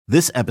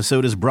This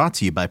episode is brought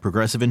to you by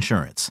Progressive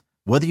Insurance.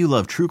 Whether you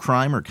love true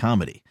crime or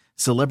comedy,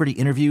 celebrity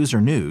interviews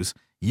or news,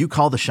 you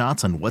call the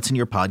shots on what's in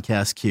your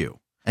podcast queue.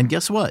 And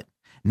guess what?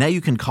 Now you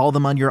can call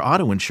them on your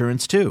auto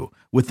insurance too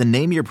with the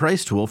Name Your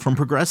Price tool from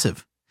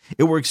Progressive.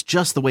 It works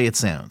just the way it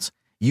sounds.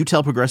 You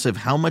tell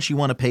Progressive how much you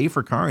want to pay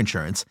for car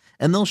insurance,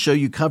 and they'll show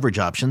you coverage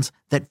options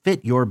that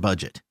fit your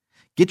budget.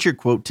 Get your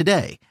quote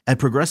today at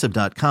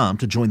Progressive.com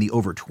to join the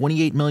over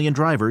 28 million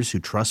drivers who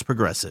trust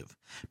Progressive.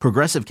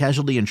 Progressive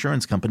Casualty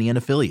Insurance Company and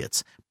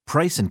Affiliates.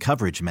 Price and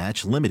coverage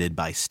match limited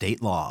by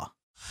state law.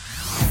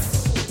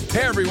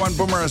 Hey everyone,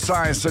 Boomer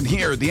Esiason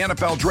here. The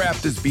NFL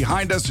Draft is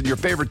behind us and your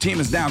favorite team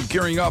is now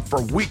gearing up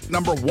for week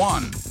number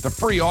 1. The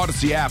free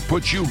Odyssey app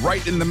puts you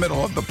right in the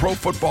middle of the pro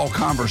football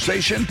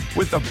conversation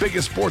with the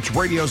biggest sports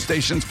radio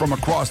stations from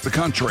across the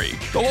country.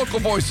 The local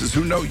voices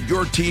who know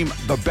your team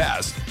the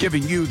best,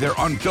 giving you their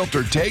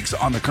unfiltered takes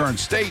on the current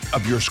state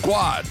of your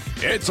squad.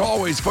 It's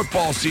always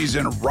football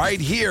season right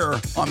here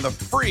on the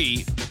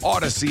free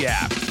Odyssey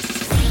app.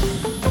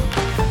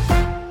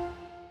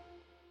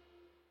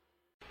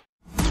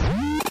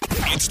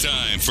 It's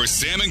time for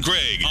Sam and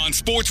Greg on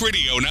Sports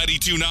Radio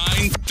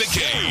 92.9 The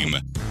Game.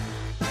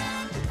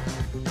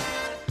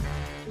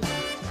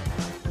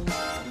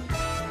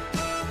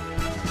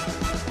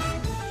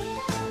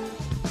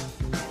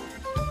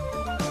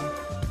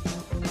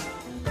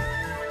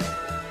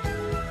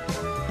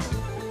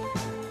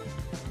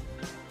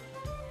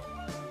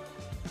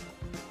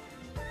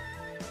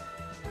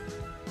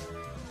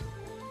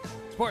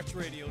 Sports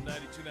Radio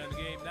 92.9 The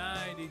Game,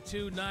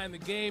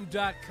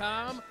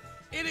 92.9thegame.com.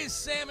 It is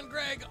Sam and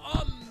Greg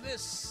on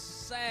this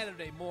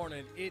Saturday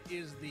morning. It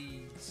is the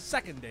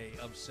second day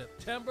of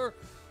September.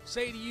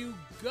 Say to you,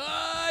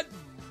 good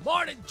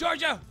morning,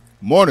 Georgia.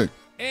 Morning.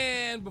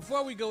 And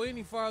before we go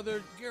any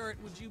farther,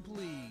 Garrett, would you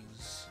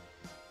please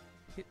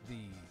hit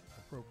the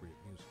appropriate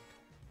music?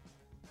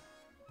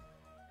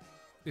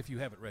 If you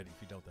have it ready.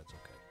 If you don't, that's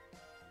okay.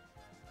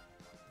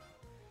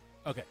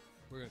 Okay,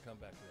 we're going to come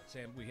back to that.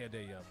 Sam, we had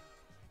we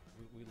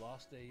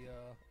lost a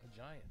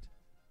giant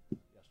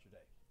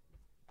yesterday.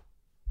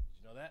 Did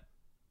you know that?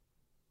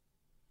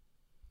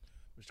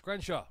 Mr.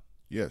 Crenshaw.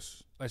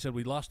 Yes. I said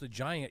we lost a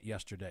giant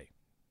yesterday.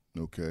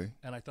 Okay.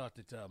 And I thought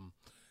that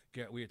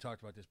Garrett, we had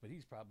talked about this, but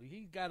he's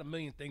got a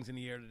million things in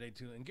the air today,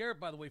 too. And Garrett,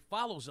 by the way,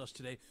 follows us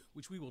today,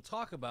 which we will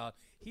talk about.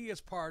 He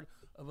is part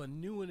of a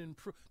new and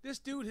improved. This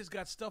dude has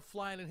got stuff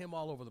flying at him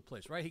all over the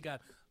place, right? He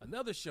got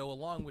another show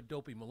along with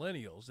Dopey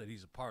Millennials that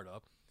he's a part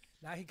of.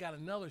 Now he got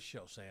another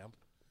show, Sam,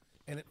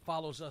 and it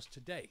follows us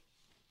today.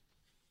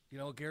 You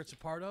know what Garrett's a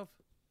part of?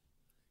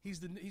 He's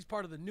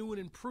part of the new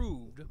and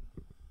improved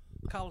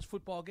college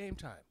football Game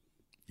Time.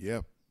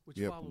 Yep. Which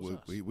yep. follows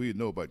us. We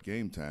know about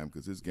Game Time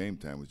because this Game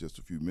Time was just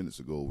a few minutes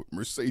ago with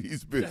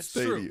Mercedes-Benz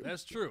Stadium.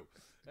 That's true.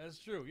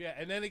 Yeah,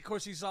 and then, of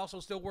course, he's also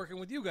still working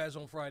with you guys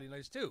on Friday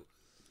nights, too.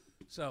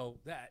 So,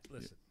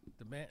 listen,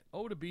 the man,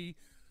 to be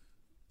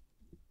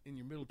in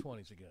your middle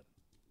 20s again.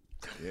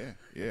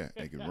 Yeah.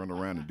 They can run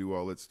around and do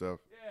all that stuff.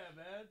 Yeah,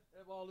 man.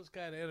 Have all this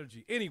kind of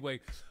energy.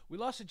 Anyway, we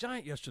lost a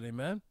giant yesterday,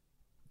 man.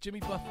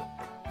 Jimmy Buffett.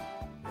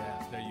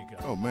 Yeah, there you go.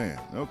 Oh, man.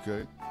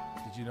 Okay.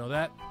 Did you know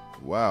that?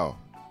 Wow.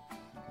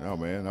 No,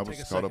 man. I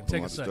was caught up on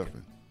a lot of stuff.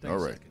 All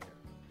right.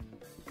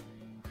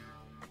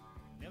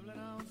 Nibbling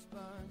on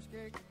sponge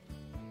cake,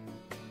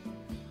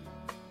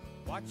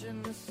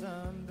 watching the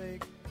sun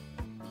bake.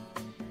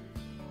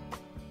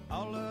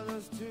 All of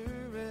those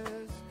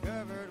tourists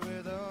covered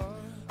with oil.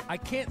 I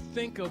can't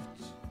think of,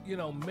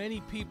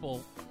 many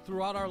people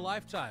throughout our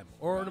lifetime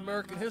or in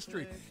American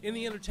history in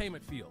the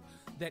entertainment field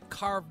that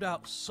carved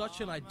out such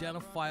an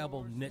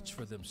identifiable niche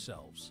for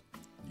themselves.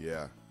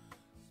 Yeah.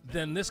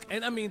 Than this,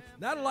 and I mean,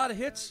 not a lot of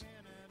hits.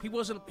 He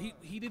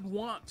didn't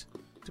want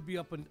to be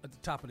up at the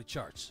top of the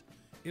charts.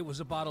 It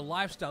was about a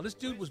lifestyle. This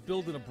dude was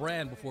building a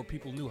brand before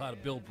people knew how to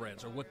build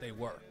brands or what they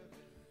were.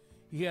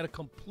 He had a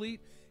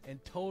complete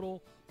and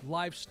total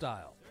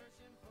lifestyle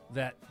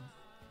that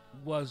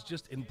was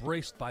just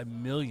embraced by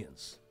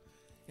millions.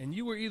 And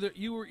you were either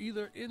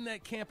in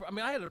that camp. I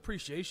mean, I had an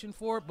appreciation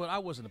for it, but I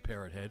wasn't a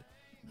parrot head.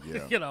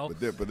 Yeah,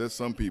 but there's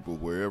some people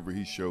wherever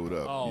he showed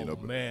up. Oh,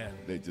 man,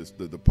 they just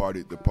the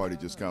party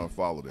just kind of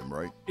followed him,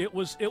 right? It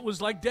was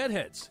like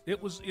Deadheads.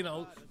 It was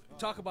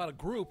talk about a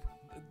group.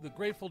 The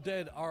Grateful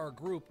Dead are a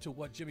group to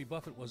what Jimmy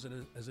Buffett was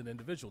as an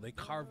individual. They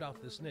carved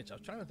out this niche. I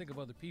was trying to think of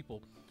other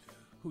people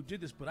who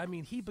did this, but I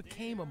mean, he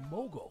became a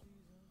mogul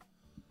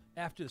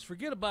after this.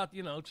 Forget about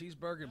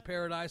Cheeseburger in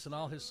Paradise and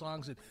all his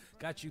songs that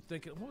got you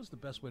thinking. What was the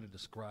best way to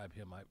describe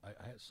him? I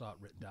saw it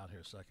written down here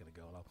a second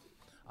ago, and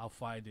I'll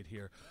find it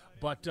here.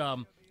 But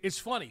it's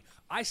funny.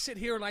 I sit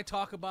here and I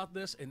talk about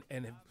this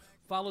and have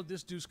followed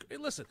this dude's. Hey,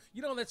 listen,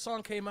 that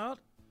song came out?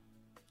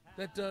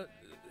 That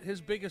his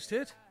biggest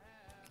hit?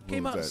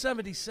 Came out in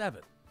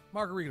 77.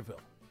 Margaritaville.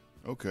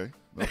 Okay.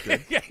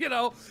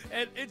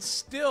 And it's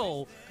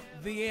still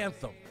the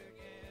anthem.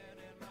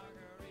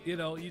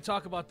 You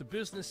talk about the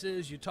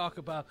businesses, you talk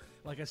about,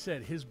 like I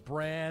said, his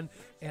brand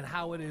and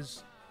how it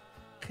is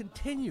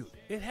continued.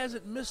 It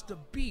hasn't missed a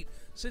beat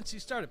since he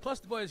started. Plus,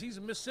 the boy he's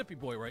a Mississippi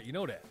boy, right? You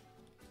know that.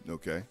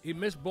 Okay. He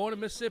born in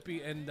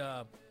Mississippi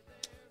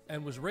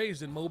and was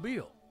raised in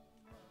Mobile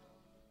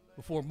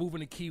before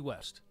moving to Key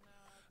West.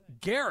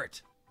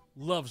 Garrett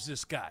loves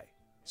this guy.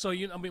 So,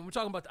 we're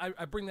talking about,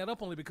 I bring that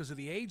up only because of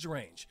the age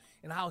range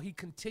and how he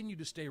continued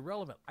to stay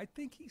relevant. I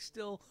think he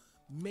still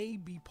may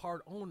be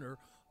part owner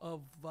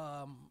of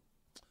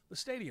the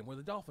stadium where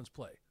the Dolphins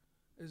play.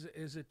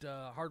 Is it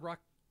Hard Rock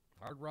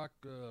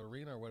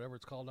Arena or whatever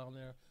it's called down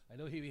there? I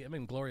know him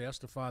and Gloria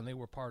Estefan, they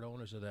were part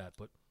owners of that,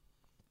 but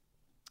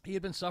he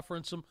had been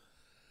suffering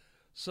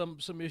some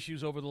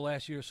issues over the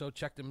last year or so,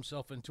 checked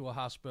himself into a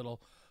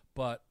hospital.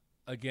 But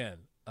again,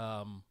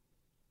 I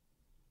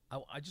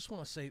just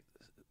want to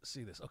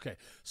see this. Okay,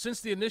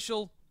 since the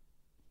initial,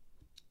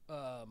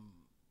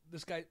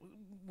 this guy,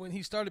 when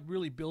he started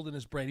really building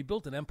his brand, he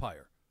built an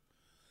empire.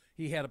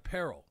 He had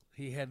apparel.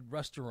 He had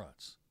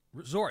restaurants,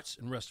 resorts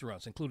and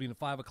restaurants, including the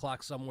 5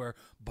 o'clock somewhere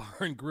bar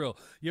and grill.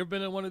 You ever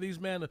been in one of these,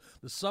 man?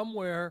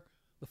 The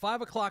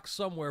 5 o'clock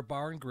somewhere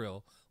bar and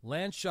grill,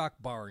 Landshark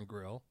Bar and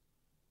Grill,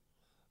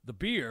 the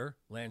beer,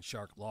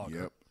 Landshark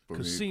Lager,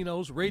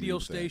 casinos, radio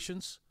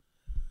stations,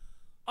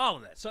 all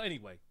of that. So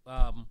anyway,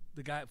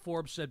 the guy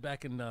Forbes said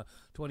back in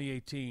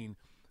 2018,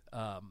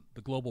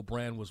 the global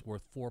brand was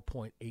worth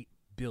 $4.8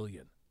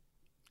 billion.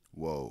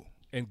 Whoa.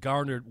 And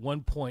garnered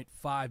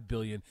 $1.5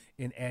 billion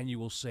in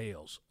annual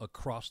sales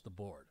across the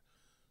board.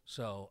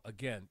 So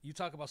again, you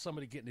talk about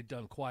somebody getting it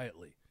done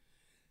quietly,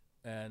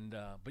 and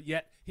but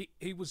yet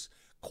he was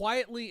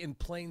quietly in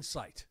plain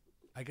sight,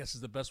 I guess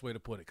is the best way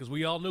to put it, because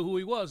we all knew who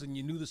he was, and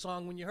you knew the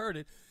song when you heard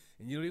it,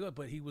 and you knew he was,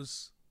 but he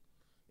was,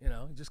 he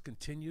just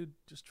continued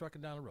just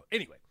trucking down the road.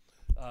 Anyway,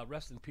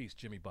 rest in peace,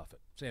 Jimmy Buffett.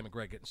 Sam and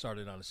Greg getting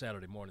started on a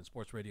Saturday morning,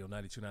 Sports Radio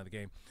 92.9 The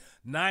Game,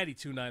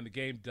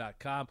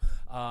 92.9thegame.com.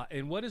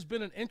 And what has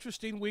been an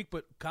interesting week,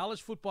 but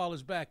college football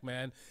is back,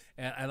 man.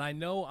 And I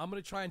know I'm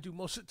going to try and do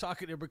most of the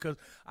talking there because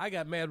I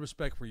got mad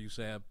respect for you,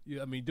 Sam.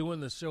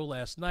 Doing the show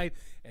last night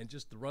and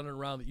just the running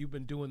around that you've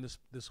been doing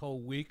this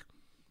whole week.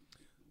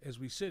 As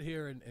we sit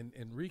here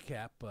and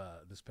recap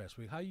this past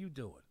week, how you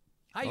doing?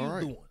 How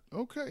you doing?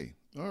 Okay.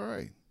 All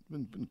right.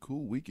 Been a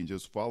cool week and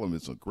just following.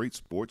 It's a great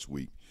sports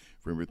week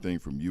for everything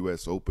from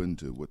U.S. Open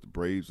to what the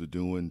Braves are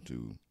doing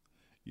to,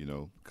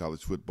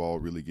 college football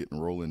really getting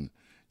rolling.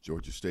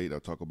 Georgia State, I'll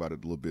talk about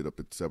it a little bit up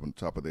at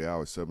top of the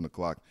hour, 7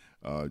 o'clock.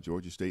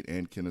 Georgia State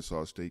and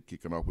Kennesaw State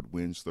kicking off with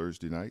wins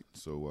Thursday night.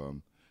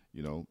 So,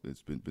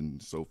 it's been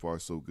so far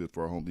so good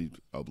for our home team.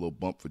 A little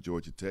bump for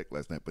Georgia Tech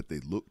last night, but they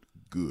looked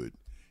good.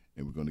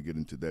 And we're going to get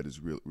into that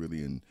as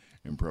really and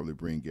probably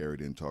bring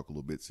Garrett in and talk a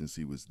little bit since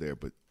he was there.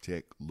 But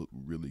Tech looked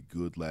really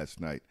good last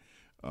night.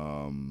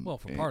 Part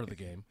of the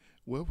game.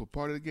 Well, for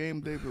part of the game,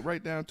 they were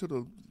right down to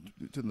the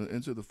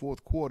into the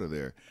fourth quarter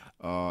there,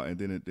 and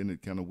then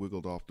it kind of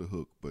wiggled off the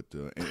hook. But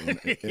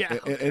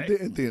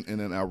and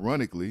then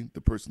ironically,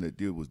 the person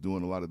that was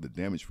doing a lot of the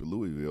damage for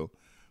Louisville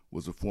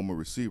was a former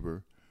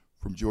receiver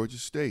from Georgia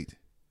State.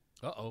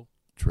 Uh-oh.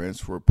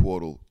 Transfer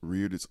portal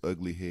reared its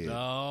ugly head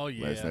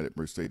last night at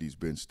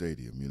Mercedes-Benz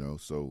Stadium,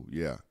 So,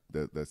 yeah,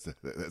 that's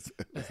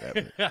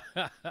happening.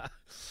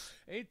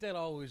 Ain't that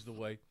always the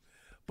way?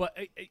 But,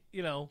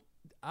 you want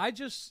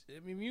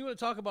to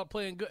talk about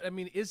playing good.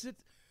 Is it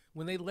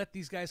when they let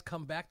these guys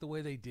come back the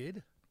way they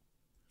did?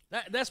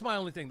 That's my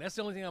only thing. That's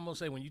the only thing I'm going to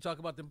say when you talk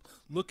about them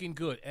looking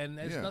good. And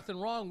there's nothing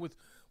wrong with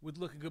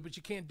looking good, but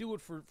you can't do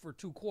it for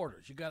 2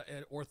 quarters. You got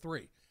or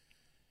 3.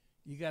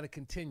 You got to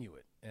continue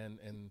it.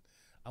 And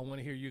I want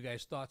to hear you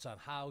guys' thoughts on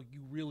how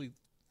you really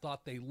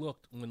thought they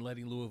looked when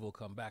letting Louisville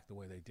come back the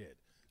way they did.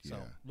 So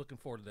looking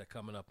forward to that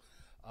coming up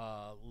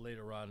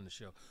later on in the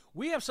show.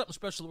 We have something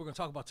special that we're going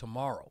to talk about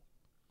tomorrow.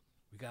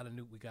 We got a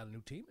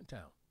new team in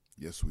town.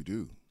 Yes, we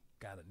do.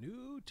 Got a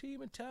new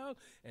team in town,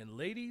 and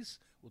ladies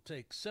will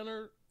take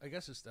center. I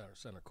guess it's our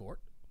center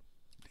court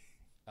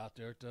out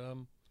there at.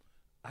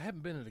 I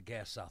haven't been to the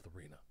Gas South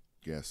Arena.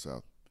 Gas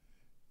South,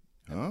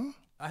 huh?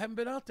 I haven't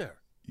been out there.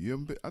 You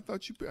haven't been? I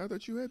thought you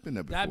had been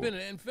there before. I've been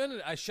at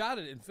Infinite. I shot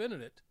at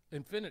Infinite.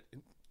 Infinite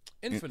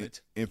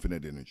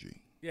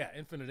Energy. Yeah,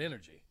 Infinite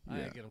Energy. I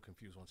get them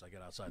confused once I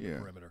get outside the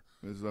perimeter.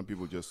 Some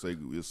people just say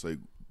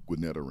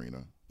Gwinnett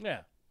Arena. Yeah.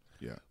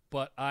 Yeah.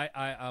 But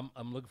I'm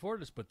looking forward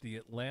to this. But the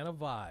Atlanta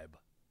Vibe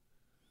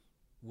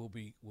will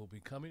be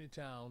coming to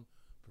town.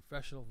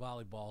 Professional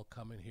volleyball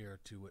coming here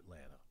to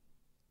Atlanta.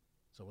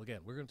 So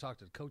again, we're going to talk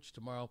to the coach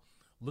tomorrow.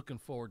 Looking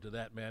forward to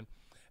that, man.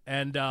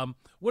 And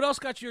what else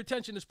got your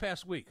attention this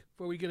past week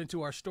before we get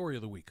into our story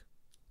of the week?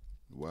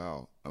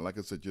 Wow. And like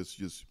I said,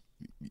 just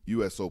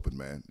U.S. Open,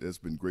 man. It's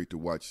been great to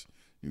watch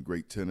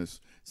great tennis,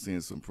 seeing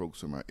some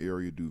folks in my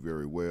area do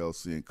very well,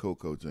 seeing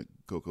Coco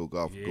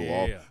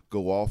Gauff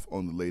go off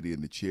on the lady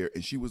in the chair.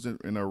 And she was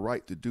in her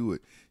right to do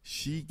it.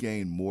 She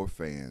gained more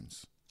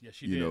fans. Yes,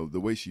 she did. The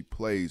way she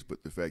plays,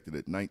 but the fact that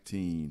at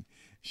 19,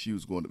 she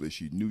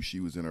knew she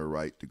was in her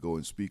right to go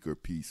and speak her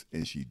piece,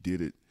 and she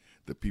did it.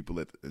 The people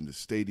in the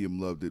stadium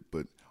loved it,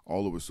 but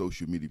all over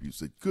social media, people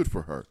said, "Good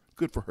for her!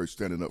 Good for her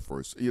standing up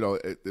for us."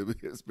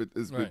 It's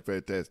been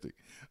fantastic.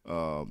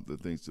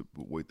 The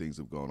way things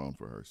have gone on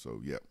for her.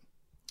 So yeah.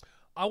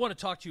 I want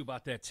to talk to you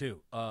about that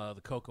too,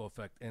 the Coco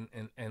effect,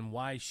 and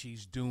why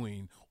she's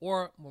doing,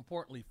 or more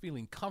importantly,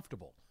 feeling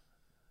comfortable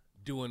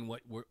doing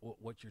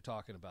what you're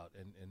talking about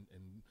and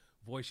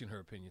voicing her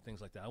opinion,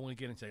 things like that. I want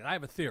to get into it. I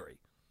have a theory.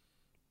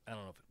 I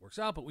don't know if it works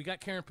out, but we got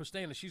Karen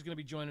Pastana. She's going to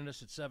be joining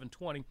us at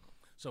 7:20,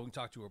 so we can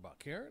talk to her about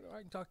Karen, or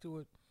I can talk to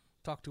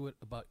it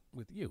about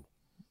with you.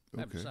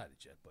 I haven't decided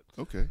yet, but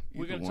okay,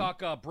 we're going to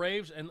talk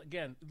Braves, and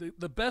again,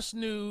 the best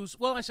news.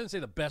 Well, I shouldn't say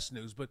the best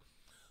news, but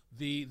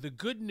the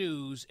good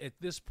news at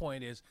this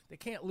point is they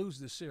can't lose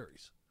this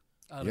series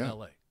out of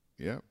L.A.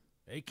 Yeah.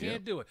 They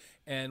can't do it.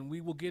 And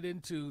we will get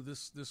into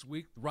this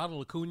week,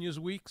 Ronald Acuna's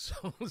week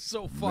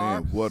so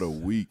far. Man, what a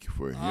week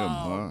for him,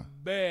 huh?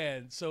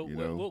 Man, so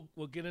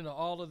we'll get into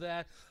all of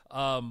that.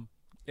 And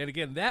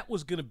again, that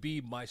was going to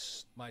be my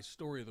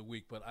story of the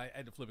week, but I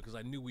had to flip it because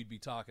I knew we'd be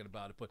talking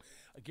about it. But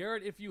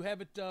Garrett, if you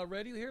have it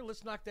ready here,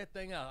 let's knock that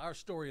thing out. Our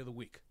story of the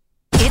week.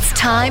 It's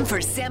time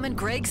for Sam and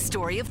Greg's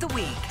Story of the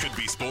Week. Could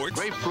be sports.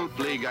 Grapefruit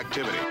League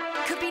activity.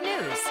 Could be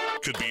news.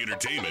 Could be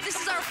entertainment.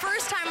 This is our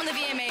first time on the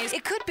VMAs.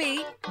 It could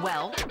be,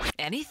 well,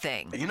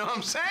 anything. You know what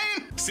I'm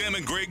saying? Sam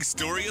and Greg's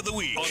Story of the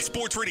Week on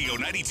Sports Radio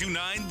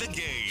 92.9 The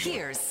Game.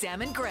 Here's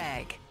Sam and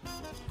Greg.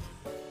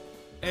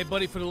 Hey,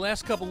 buddy, for the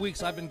last couple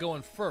weeks, I've been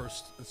going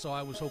first, and so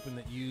I was hoping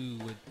that you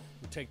would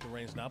take the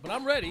reins now. But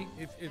I'm ready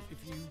if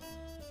you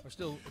are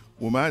still.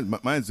 Well,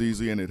 mine's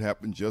easy, and it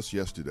happened just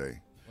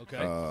yesterday. Okay.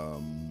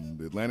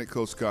 The Atlantic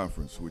Coast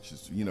Conference, which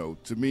is,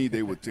 to me,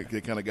 they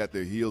kind of got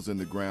their heels in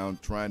the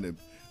ground trying to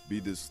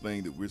be this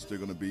thing that we're still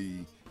going to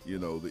be,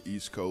 the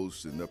East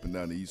Coast and up and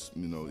down the East,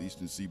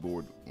 Eastern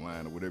Seaboard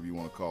line or whatever you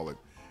want to call it.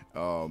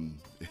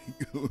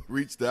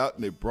 Reached out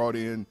and they brought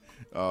in,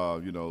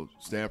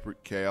 Stanford,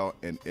 Cal,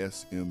 and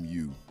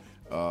SMU,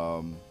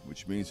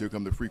 which means here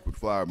come the frequent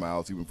flyer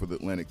miles even for the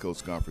Atlantic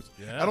Coast Conference.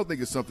 Yeah. I don't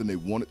think it's something they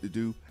wanted to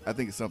do. I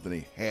think it's something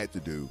they had to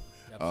do.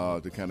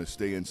 To kind of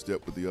stay in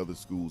step with the other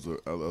schools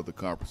or other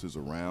conferences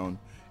around.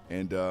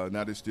 And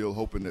now they're still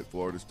hoping that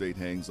Florida State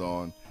hangs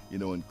on,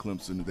 and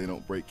Clemson, they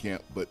don't break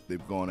camp, but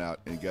they've gone out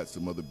and got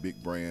some other big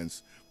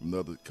brands from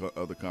the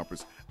other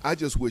conference. I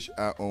just wish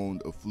I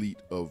owned a fleet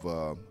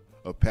of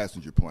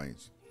passenger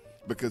planes,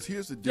 because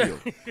here's the deal.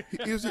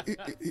 Here's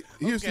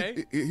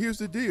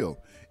the deal.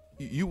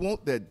 You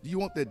want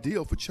that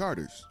deal for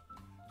charters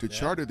to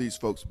charter these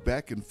folks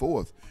back and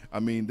forth. I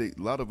mean,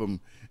 a lot of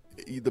them.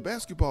 The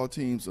basketball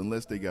teams,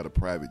 unless they got a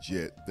private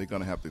jet, they're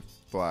going to have to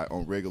fly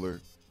on regular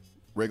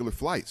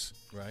flights.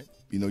 Right.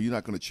 You're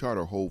not going to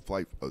charter a whole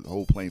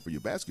plane for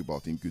your basketball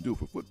team. You can do it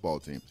for football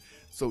team.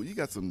 So you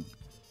got some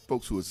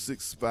folks who are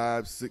 6'5",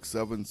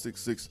 6'7",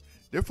 6'6".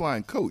 They're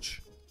flying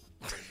coach.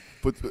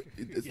 But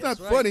it's not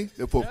funny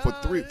for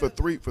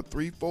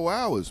 3-4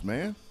 hours,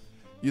 man.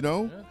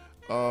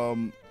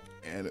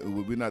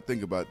 And we're not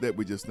thinking about that.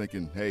 We're just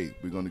thinking, hey,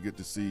 we're going to get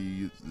to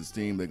see this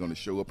team. They're going to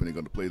show up and they're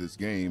going to play this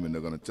game and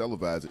they're going to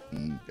televise it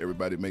and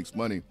everybody makes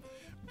money.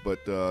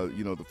 But,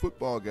 the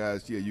football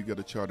guys, you got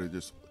to charter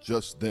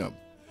just them.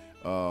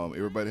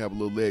 Everybody have a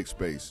little leg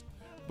space.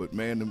 But,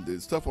 man,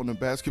 it's tough on the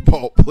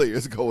basketball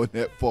players going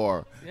that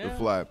far to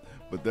fly.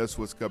 But that's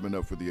what's coming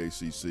up for the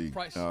ACC.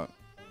 Price. Go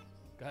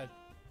ahead.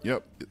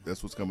 Yep,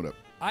 that's what's coming up.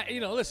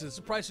 Listen, it's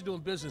the price of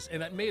doing business,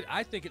 and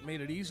I think it made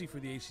it easy for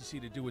the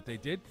ACC to do what they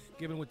did,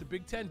 given what the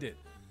Big Ten did.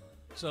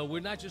 So we're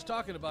not just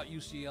talking about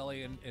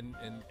UCLA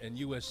and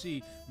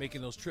USC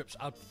making those trips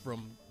out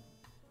from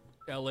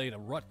LA to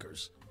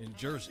Rutgers in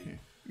Jersey.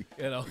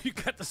 You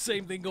got the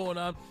same thing going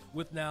on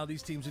with now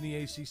these teams in the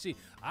ACC.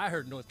 I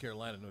heard North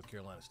Carolina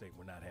State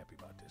were not happy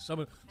about this. Some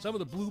of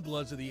the blue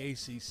bloods of the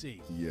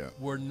ACC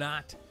were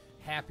not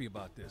happy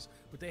about this,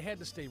 but they had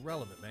to stay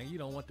relevant, man. You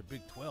don't want the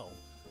Big 12.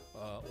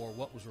 Or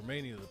what was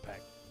remaining of the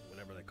pack,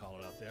 whatever they call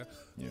it out there,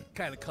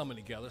 kind of coming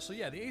together. So,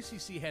 the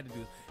ACC had to do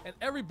this. And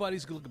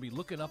everybody's going to be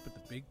looking up at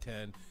the Big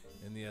Ten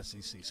and the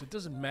SEC. So it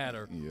doesn't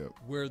matter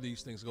where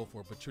these things go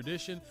for. But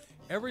tradition,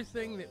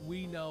 everything that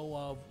we know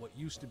of, what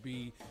used to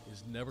be,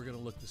 is never going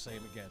to look the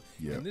same again.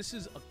 Yeah. And this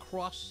is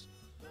across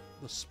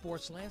the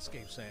sports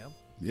landscape, Sam.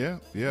 Yeah.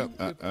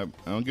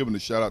 I'm giving a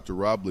shout-out to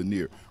Rob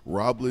Lanier.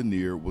 Rob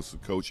Lanier was the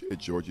coach at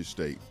Georgia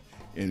State,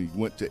 and he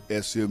went to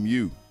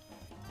SMU.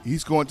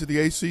 He's going to the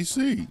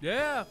ACC.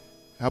 Yeah.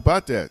 How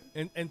about that?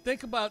 And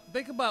think about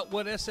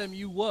what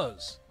SMU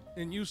was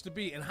and used to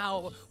be, and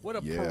what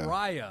a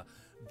pariah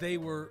they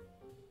were.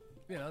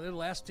 They're the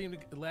last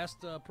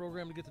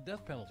program to get the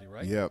death penalty,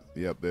 right? Yep.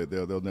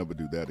 They'll never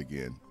do that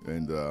again.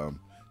 And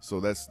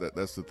so that's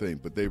the thing.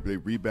 But they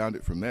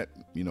rebounded from that.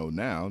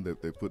 Now that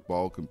their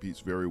football competes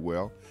very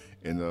well,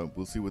 and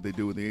we'll see what they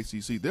do in the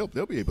ACC.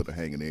 They'll be able to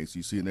hang in the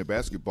ACC, and their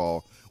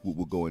basketball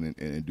will go in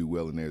and do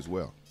well in there as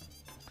well.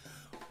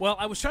 Well,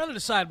 I was trying to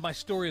decide my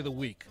story of the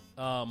week,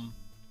 and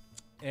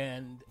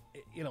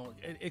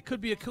it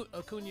could be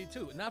Acuna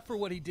too. Not for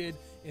what he did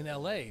in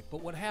L.A.,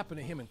 but what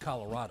happened to him in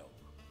Colorado.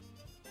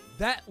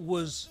 That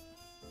was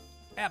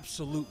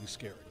absolutely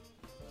scary.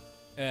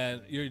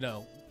 And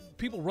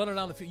people running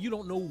down the field, you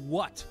don't know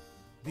what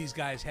these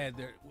guys had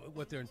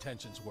what their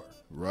intentions were.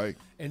 Right.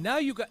 And now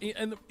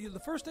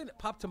the first thing that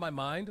popped to my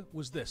mind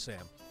was this,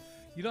 Sam.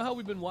 You know how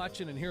we've been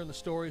watching and hearing the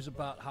stories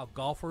about how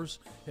golfers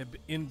have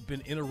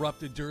been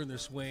interrupted during their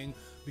swing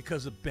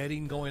because of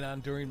betting going on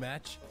during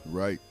match?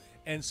 Right.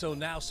 And so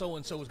now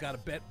so-and-so has got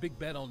a big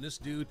bet on this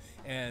dude,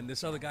 and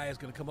this other guy is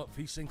going to come up. If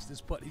he sinks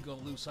this putt, he's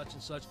going to lose such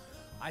and such.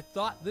 I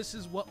thought this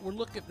is what we're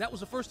looking at. That was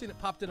the first thing that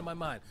popped into my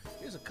mind.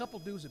 There's a couple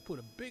dudes that put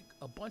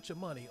a bunch of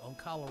money on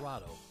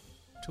Colorado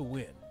to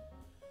win.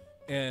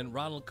 And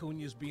Ronald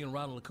Acuna is being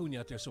Ronald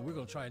Acuna out there, so we're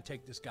going to try and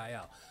take this guy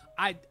out.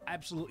 I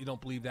absolutely don't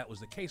believe that was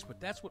the case,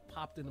 but that's what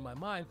popped into my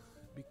mind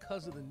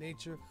because of the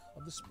nature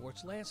of the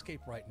sports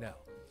landscape right now.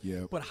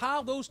 Yeah. But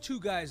how those two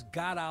guys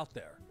got out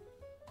there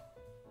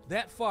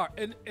that far,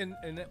 and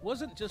it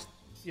wasn't just,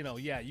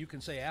 you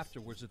can say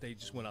afterwards that they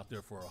just went out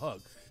there for a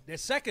hug. That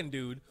second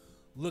dude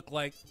looked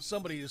like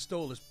somebody that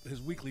stole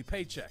his weekly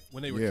paycheck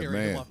when they were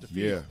carrying him off the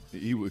field. Yeah,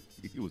 he was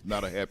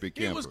not a happy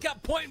camper. He was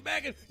kept pointing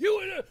back and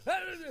and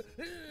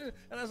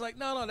I was like,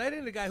 no, that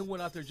ain't the guy who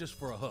went out there just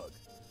for a hug.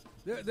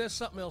 There's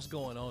something else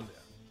going on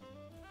there.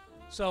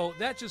 So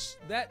that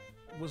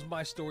was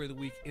my story of the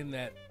week, in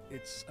that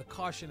it's a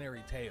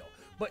cautionary tale.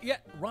 But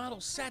yet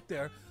Ronald sat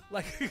there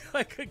like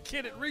a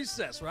kid at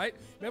recess, right?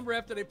 Remember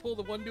after they pulled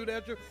the one dude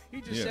after?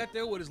 He just sat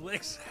there with his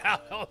legs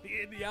out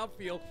in the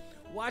outfield,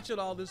 watching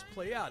all this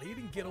play out. He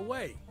didn't get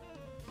away.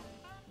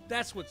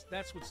 That's what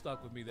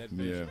stuck with me, that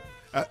vision.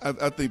 Yeah,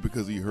 I think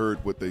because he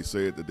heard what they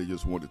said, that they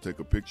just wanted to take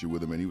a picture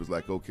with him, and he was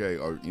like, okay,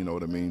 or you know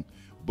what I mean?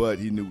 But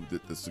he knew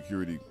that the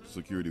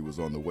security was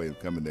on the way of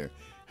coming there.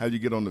 How'd you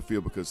get on the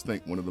field? Because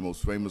think, one of the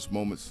most famous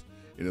moments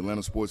in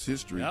Atlanta sports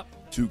history,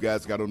 two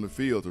guys got on the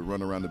field to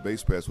run around the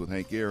base pass with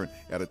Hank Aaron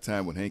at a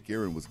time when Hank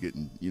Aaron was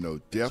getting,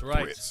 death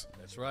threats.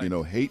 That's right.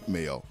 Hate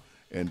mail.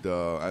 And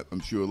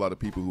I'm sure a lot of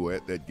people who were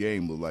at that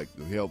game were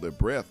held their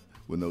breath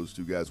when those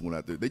two guys went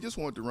out there. They just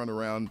wanted to run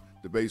around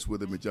the base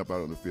with him and jump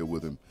out on the field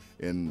with him.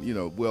 And, you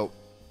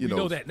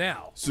know that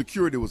now.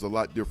 Security was a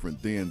lot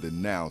different then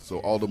than now. So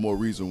all the more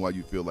reason why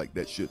you feel like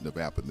that shouldn't have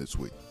happened this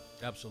week.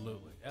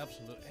 Absolutely.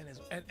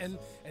 And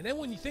then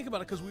when you think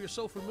about it, because we are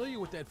so familiar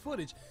with that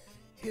footage,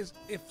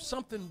 if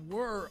something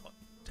were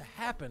to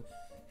happen,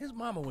 his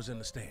mama was in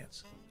the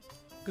stands.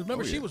 Because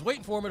remember, she was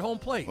waiting for him at home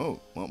plate. Oh,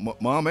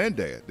 mom and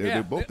dad.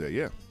 They're both there,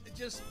 yeah.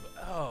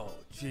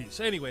 Geez.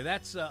 Anyway,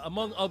 that's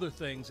among other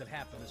things that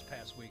happened this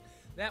past week.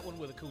 That one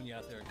with Acuna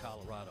out there in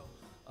Colorado.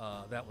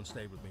 That one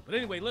stayed with me. But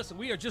anyway, listen,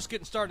 we are just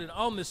getting started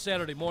on this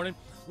Saturday morning.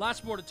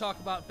 Lots more to talk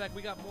about. In fact,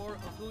 we got more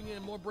Acuna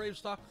and more Braves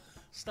stuff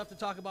to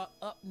talk about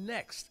up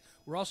next.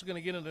 We're also going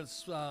to get into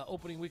this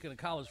opening weekend of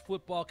college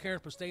football. Karen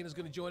Pastena is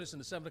going to join us in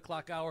the 7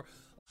 o'clock hour.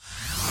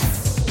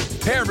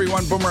 Hey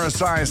everyone, Boomer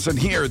Esiason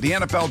here. The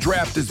NFL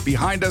Draft is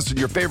behind us and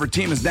your favorite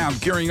team is now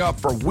gearing up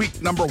for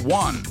week number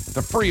 1.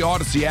 The free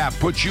Odyssey app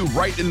puts you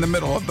right in the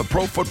middle of the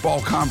pro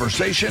football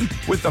conversation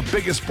with the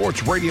biggest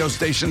sports radio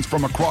stations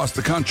from across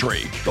the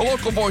country. The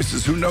local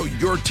voices who know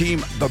your team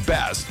the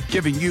best,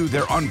 giving you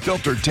their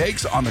unfiltered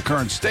takes on the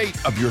current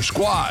state of your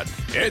squad.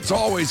 It's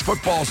always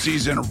football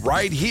season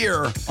right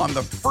here on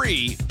the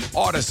free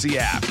Odyssey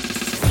app.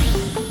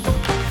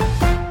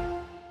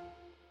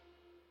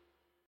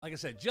 Like I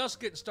said,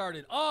 just getting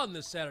started on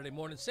this Saturday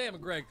morning. Sam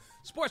and Greg,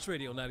 Sports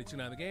Radio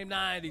 92.9 The Game,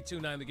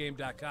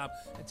 929thegame.com,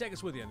 and take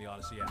us with you on the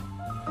Odyssey app.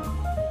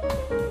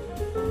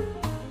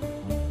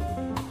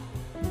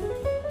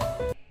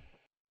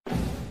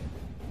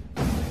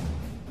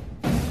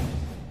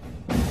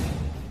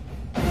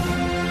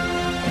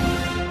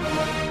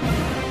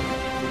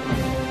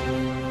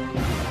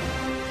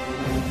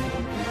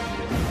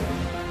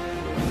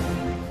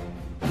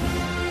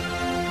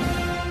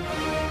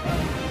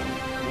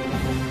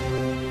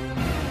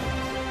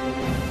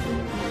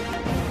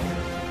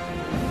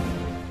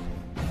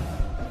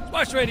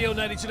 Sports Radio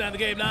 92.9 The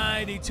Game,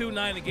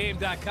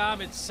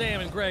 929thegame.com. It's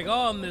Sam and Greg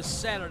on this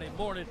Saturday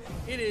morning.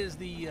 It is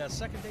the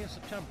second day of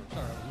September.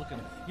 Sorry, I was looking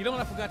at. You know what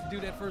I forgot to do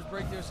that first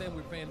break there, Sam? We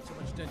were paying so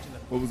much attention to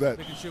what was that?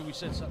 Making sure we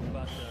said something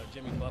about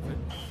Jimmy Buffett.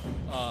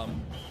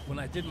 When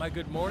I did my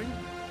good morning,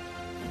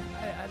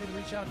 I didn't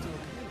reach out to a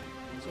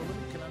community. So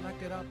can I knock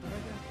that out right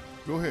there?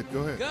 Go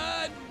ahead.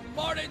 Good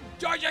morning,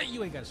 Georgia.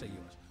 You ain't got to say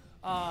yours.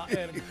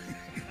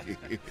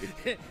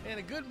 And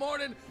a good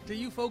morning to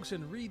you folks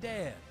in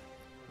Redan.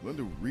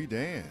 Linda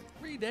Redan.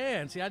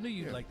 Redan. See, I knew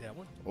you'd like that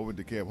one. Over at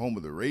the camp, home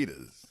of the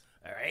Raiders.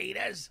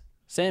 Raiders.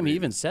 Sam, he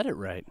even said it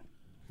right.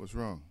 What's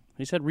wrong?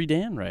 He said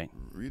Redan right.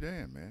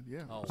 Redan, man,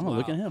 yeah. Oh,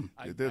 look at him.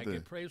 I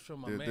get praise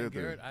from my man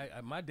Garrett.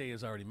 My day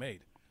is already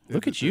made.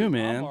 Look at you,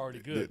 man. I'm already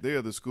good. They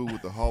are the school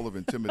with the Hall of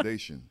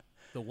Intimidation.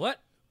 The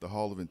what? The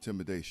Hall of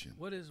Intimidation.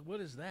 What is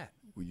that?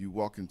 When you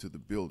walk into the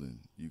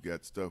building, you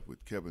got stuff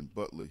with Kevin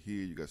Butler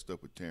here, you got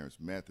stuff with Terrence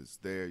Mathis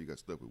there, you got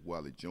stuff with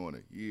Wally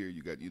Joyner here,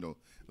 you got,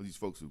 these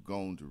folks who've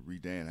gone to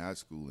Redan High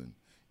School and,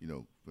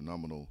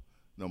 phenomenal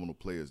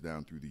players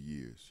down through the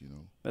years,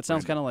 That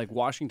sounds kind of like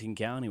Washington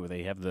County, where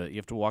they have you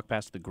have to walk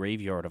past the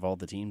graveyard of all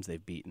the teams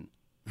they've beaten.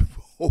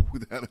 Oh,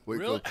 that way.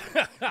 Really?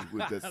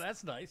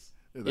 That's nice.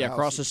 Yeah,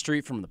 across the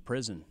street from the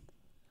prison.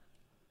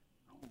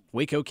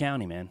 Waco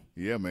County, man.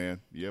 Yeah, man.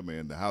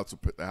 The House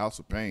of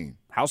Pain.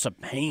 House of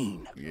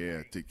Pain.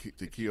 Yeah,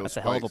 Takeo That's Spikes.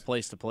 a hell of a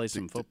place to play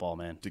some football,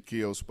 man.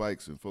 Takeo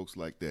Spikes and folks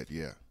like that,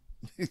 yeah.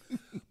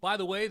 By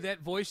the way,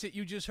 that voice that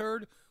you just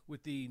heard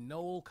with the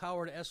Noel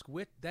Coward-esque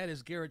wit, that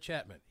is Garrett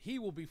Chapman. He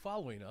will be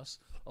following us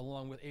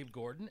along with Abe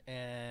Gordon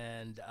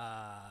and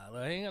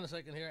hang on a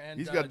second here. And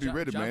he's got to be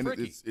ready, John man.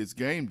 Fricke. It's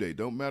game day.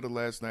 Don't matter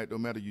last night.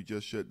 Don't matter you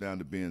just shut down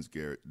the Benz,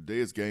 Garrett. Today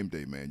is game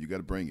day, man. You got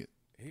to bring it.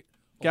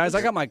 Guys,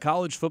 I got my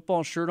college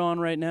football shirt on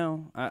right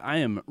now. I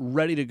am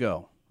ready to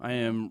go. I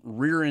am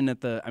rearing at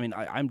the –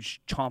 I'm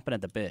chomping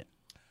at the bit.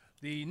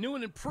 The new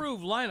and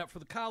improved lineup for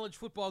the college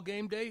football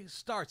game day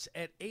starts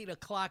at 8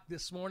 o'clock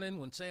this morning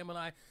when Sam and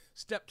I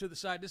step to the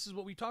side. This is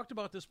what we talked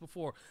about this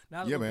before.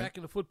 Now that we're back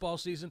in the football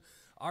season,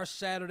 our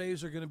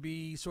Saturdays are going to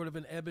be sort of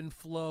an ebb and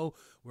flow.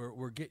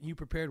 We're getting you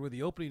prepared with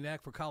the opening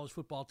act for college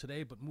football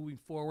today, but moving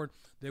forward,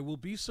 there will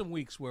be some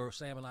weeks where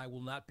Sam and I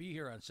will not be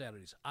here on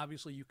Saturdays.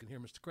 Obviously, you can hear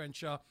Mr.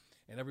 Crenshaw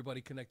and everybody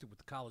connected with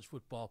the college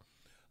football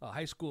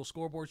high school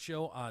scoreboard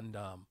show on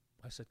the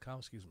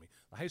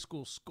high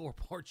school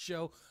scoreboard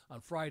show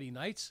on Friday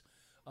nights.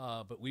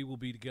 But we will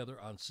be together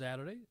on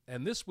Saturday.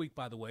 And this week,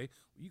 by the way,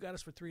 you got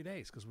us for 3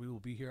 days because we will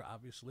be here,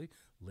 obviously,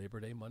 Labor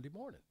Day, Monday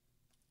morning.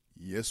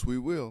 Yes, we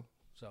will.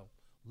 So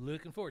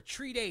looking forward.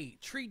 3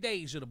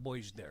 days of the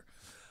boys there.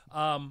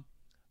 How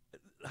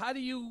do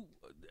you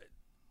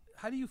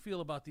feel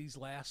about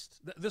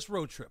this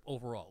road trip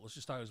overall? Let's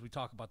just start as we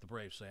talk about the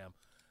Braves, Sam.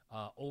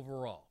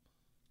 Overall.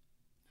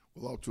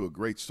 Well, off to a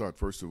great start,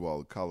 first of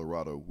all,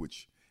 Colorado,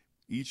 which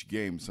each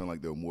game sounded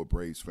like there were more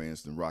Braves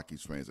fans than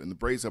Rockies fans. And the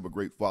Braves have a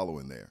great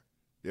following there.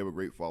 They have a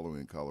great following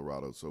in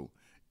Colorado. So,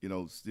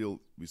 still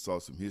we saw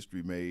some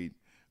history made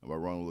by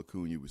Ronald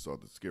Acuna. We saw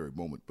the scary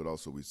moment, but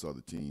also we saw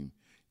the team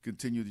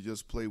continue to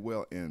just play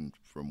well. And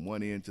from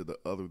one end to the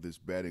other of this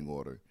batting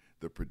order,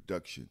 the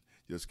production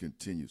just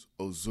continues.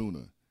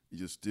 Ozuna,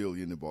 he's just still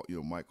in the ball.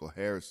 Michael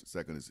Harris,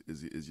 second,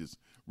 is just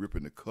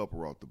ripping the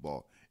cover off the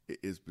ball.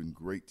 It's been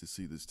great to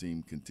see this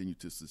team continue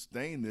to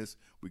sustain this.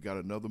 We got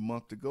another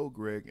month to go,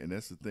 Greg, and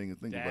that's the thing to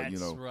think about.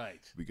 That's right.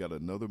 We got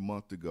another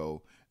month to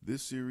go.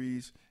 This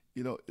series,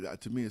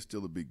 to me, it's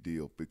still a big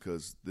deal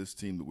because this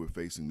team that we're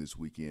facing this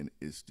weekend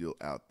is still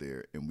out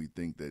there, and we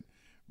think that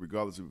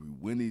regardless if we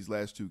win these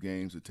last two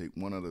games or take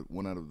one out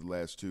of the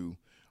last two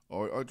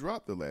or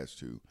drop the last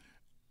two,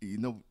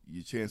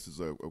 your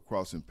chances of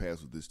crossing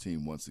paths with this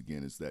team once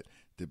again is that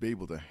to be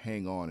able to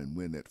hang on and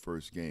win that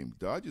first game.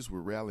 Dodgers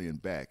were rallying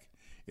back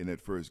in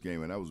that first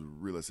game, and I was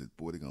realizing,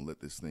 boy, they're going to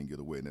let this thing get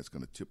away, and that's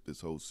going to tip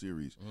this whole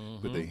series.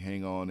 Mm-hmm. But they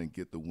hang on and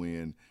get the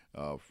win.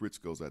 Fritz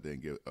goes out there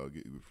and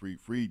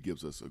Fried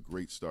gives us a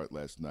great start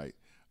last night.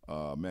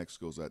 Max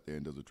goes out there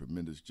and does a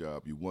tremendous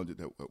job. You wondered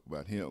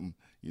about him,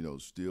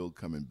 still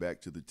coming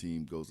back to the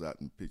team, goes out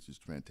and pitches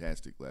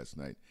fantastic last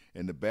night.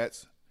 And the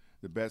bats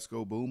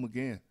go boom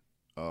again.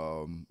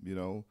 I'm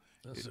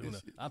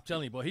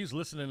telling you, boy, he's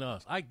listening to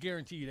us. I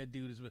guarantee you that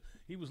dude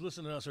he was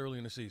listening to us early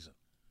in the season.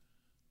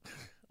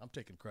 I'm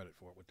taking credit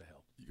for it. What the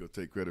hell? You gonna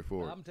take credit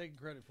for it? I'm taking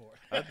credit for it.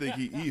 I think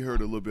he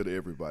heard a little bit of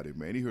everybody,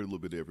 man. He heard a little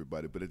bit of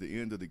everybody, but at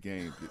the end of the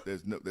game,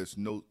 there's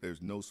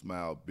no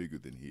smile bigger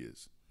than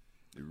his.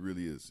 It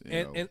really is.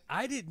 And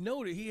I didn't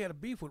know that he had a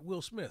beef with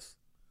Will Smith.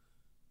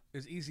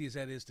 As easy as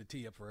that is to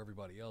tee up for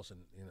everybody else and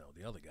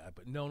the other guy,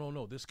 but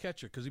no, this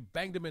catcher, because he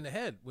banged him in the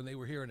head when they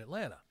were here in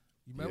Atlanta.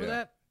 You remember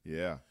that?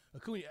 Yeah.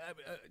 Acuna,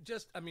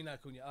 not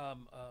Acuna.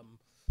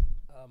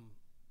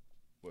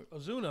 What?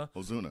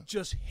 Ozuna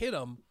just hit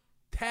him,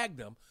 tagged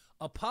him,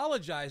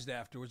 apologized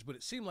afterwards, but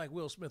it seemed like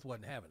Will Smith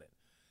wasn't having it.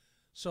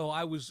 So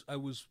I was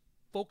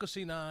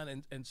focusing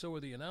on, and so were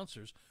the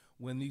announcers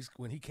when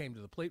he came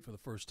to the plate for the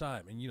first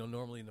time. And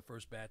normally in the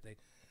first bat they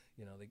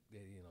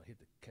hit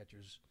the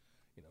catcher's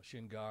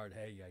shin guard.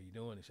 Hey, how you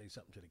doing? They say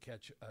something to the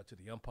catcher, to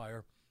the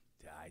umpire.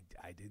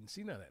 I didn't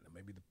see none of that.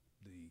 Maybe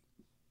the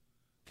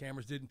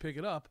cameras didn't pick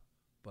it up,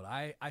 but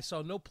I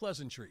saw no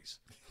pleasantries.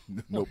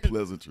 No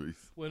pleasantries.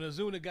 When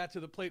Ozuna got to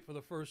the plate for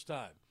the first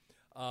time.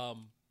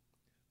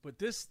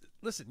 But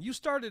listen, you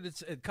started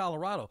at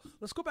Colorado.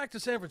 Let's go back to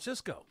San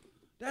Francisco.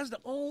 That's the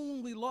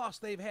only loss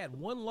they've had.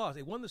 One loss.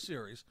 They won the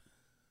series,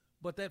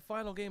 but that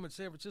final game at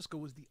San Francisco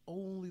was the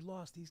only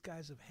loss these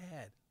guys have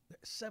had. They're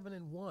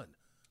 7-1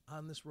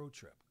 on this road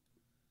trip.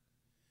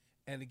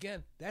 And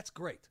again, that's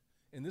great.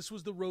 And this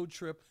was the road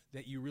trip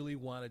that you really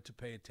wanted to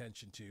pay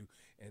attention to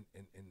and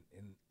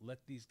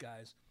let these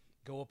guys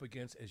go up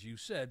against, as you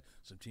said,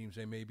 some teams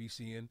they may be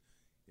seeing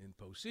in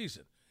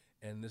postseason.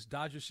 And this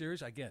Dodger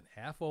series, again,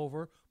 half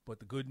over, but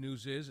the good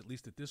news is, at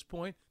least at this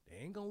point, they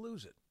ain't going to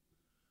lose it.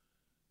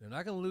 They're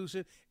not going to lose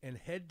it. And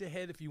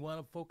head-to-head, if you want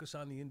to focus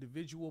on the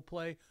individual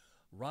play,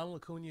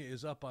 Ronald Acuna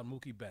is up on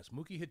Mookie Betts.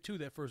 Mookie hit 2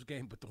 that first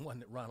game, but the one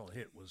that Ronald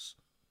hit was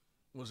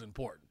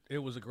important. It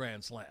was a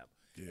grand slam.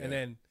 Yeah. And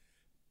then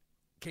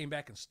came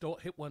back and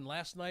hit one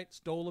last night,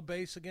 stole a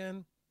base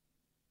again.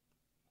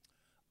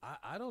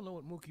 I don't know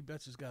what Mookie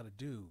Betts has got to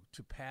do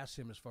to pass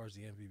him as far as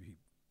the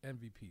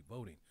MVP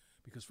voting.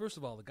 Because, first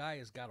of all, the guy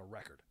has got a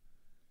record.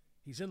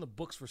 He's in the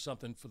books for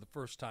something for the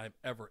first time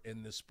ever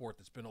in this sport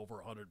that's been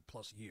over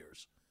 100-plus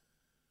years.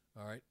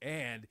 All right?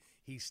 And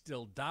he's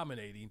still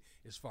dominating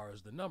as far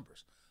as the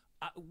numbers.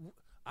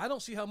 I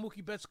don't see how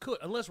Mookie Betts could,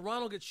 unless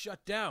Ronald gets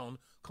shut down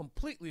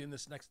completely in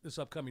this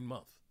upcoming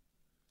month.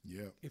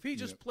 Yeah. If he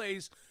just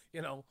plays,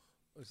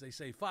 as they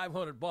say,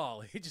 500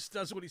 ball, he just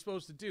does what he's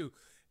supposed to do,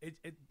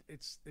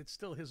 it's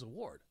still his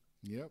award.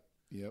 Yep.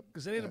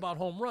 Because it ain't about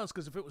home runs,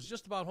 because if it was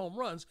just about home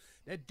runs,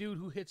 that dude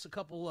who hits a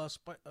couple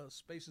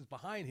spaces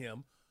behind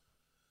him,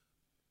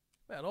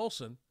 Matt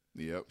Olson,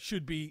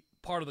 should be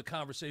part of the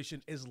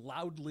conversation as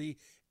loudly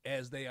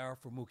as they are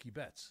for Mookie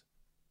Betts.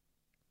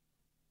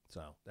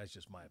 So that's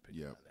just my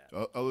opinion on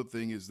that. Other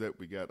thing is that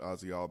we got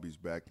Ozzie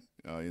Albies back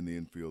in the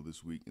infield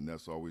this week, and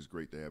that's always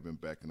great to have him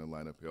back in the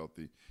lineup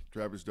healthy.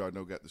 Travis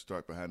d'Arnaud got the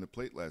start behind the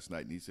plate last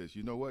night, and he says,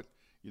 you know what?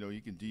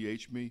 You can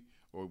DH me,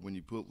 or when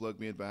you plug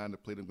me in behind the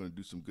plate, I'm going to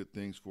do some good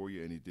things for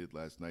you, and he did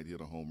last night. He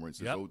hit a home run.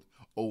 He says,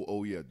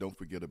 oh, yeah, don't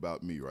forget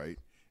about me, right?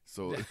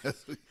 So,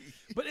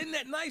 but isn't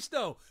that nice,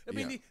 though? I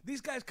mean,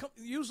 these guys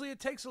usually it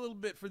takes a little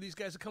bit for these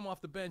guys to come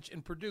off the bench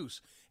and produce,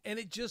 and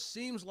it just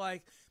seems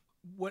like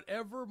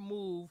whatever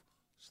move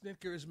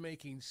Snitker is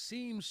making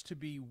seems to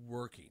be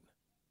working.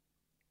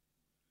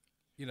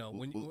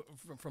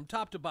 From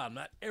top to bottom,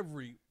 not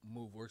every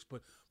move works,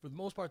 but for the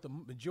most part, the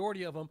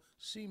majority of them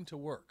seem to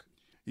work.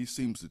 He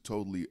seems to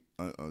totally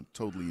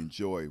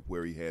enjoy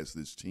where he has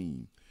this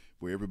team,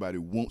 where everybody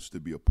wants to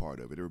be a part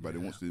of it. Everybody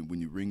wants to,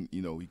 when you ring,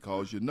 he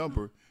calls your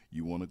number,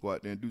 you want to go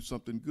out there and do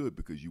something good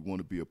because you want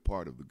to be a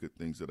part of the good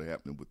things that are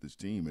happening with this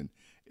team. And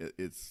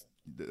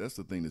that's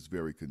the thing that's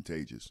very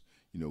contagious.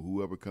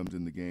 Whoever comes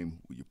in the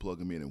game, you plug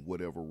them in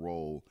whatever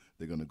role,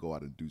 they're going to go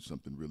out and do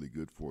something really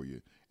good for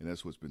you. And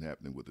that's what's been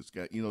happening with this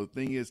guy. The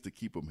thing is to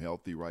keep them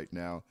healthy right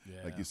now.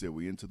 Yeah. Like you said,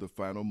 we're into the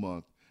final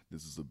month.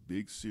 This is a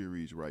big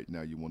series right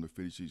now. You want to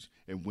finish these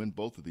and win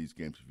both of these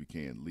games if you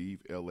can.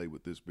 Leave L.A.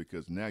 with this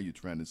because now you're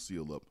trying to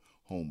seal up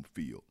home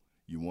field.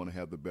 You want to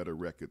have the better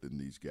record than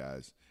these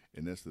guys,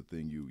 and that's the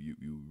thing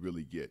you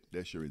really get.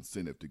 That's your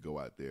incentive to go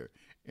out there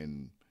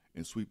and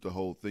sweep the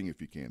whole thing if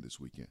you can this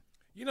weekend.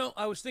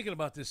 I was thinking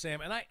about this,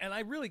 Sam, and I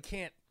really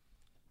can't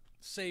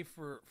say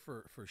for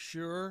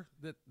sure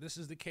that this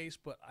is the case,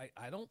 but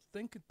I don't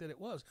think that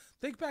it was.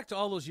 Think back to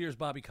all those years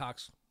Bobby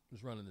Cox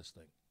was running this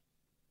thing.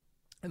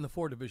 And the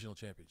 14 divisional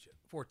championships.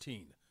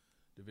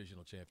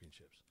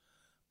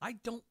 I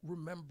don't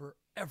remember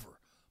ever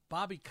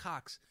Bobby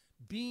Cox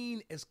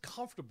being as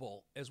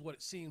comfortable as what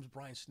it seems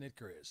Brian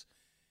Snitker is.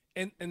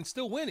 And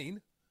still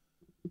winning,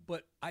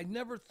 but I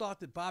never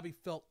thought that Bobby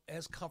felt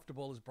as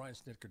comfortable as Brian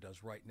Snitker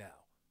does right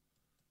now.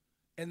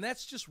 And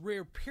that's just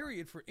rare,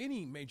 period, for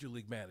any major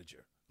league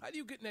manager. How do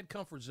you get in that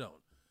comfort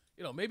zone?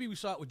 Maybe we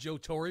saw it with Joe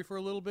Torre for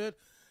a little bit.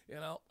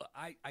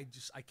 I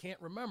can't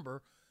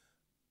remember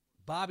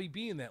Bobby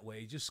being that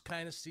way. He just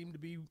kind of seemed to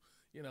be,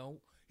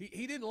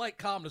 he didn't like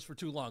calmness for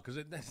too long because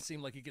it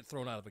seemed like he'd get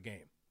thrown out of a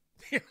game.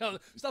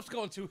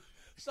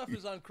 Stuff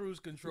is on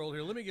cruise control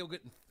here. Let me go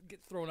get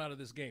thrown out of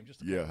this game. Just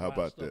to how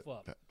about that?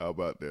 How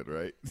about that,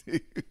 right?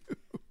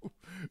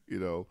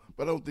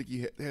 But I don't think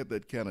he had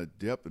that kind of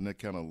depth and that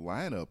kind of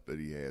lineup that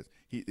he has.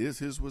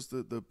 His was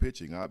the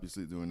pitching.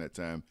 Obviously, during that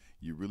time,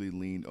 you really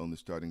leaned on the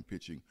starting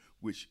pitching,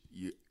 which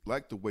you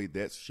like the way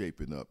that's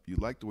shaping up. You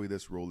like the way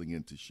that's rolling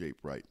into shape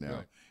right now.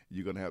 Right.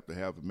 You're going to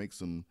have to make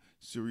some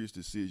serious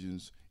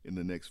decisions in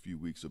the next few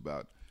weeks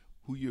about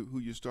who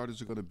your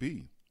starters are going to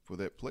be for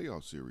that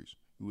playoff series.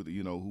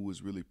 Who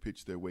has really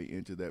pitched their way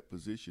into that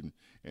position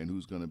and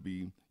who's going to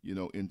be,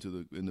 into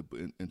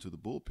the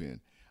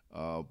bullpen.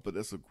 But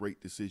that's a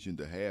great decision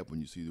to have when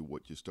you see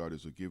what your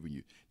starters are giving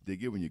you. They're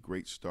giving you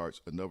great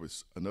starts. Another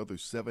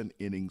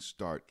 7-inning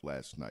start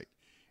last night.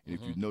 And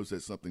if you notice,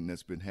 that's something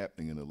that's been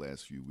happening in the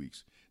last few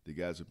weeks. The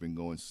guys have been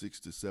going 6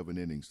 to 7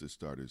 innings, the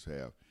starters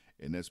have.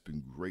 And that's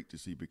been great to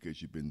see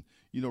because you've been,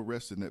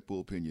 resting that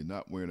bullpen. You're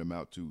not wearing them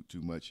out too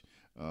much,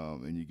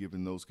 and you're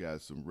giving those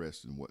guys some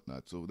rest and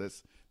whatnot. So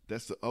that's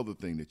the other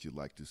thing that you'd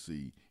like to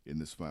see in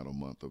this final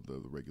month of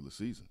the regular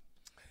season.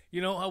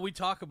 How we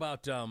talk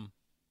about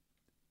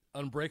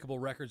unbreakable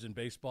records in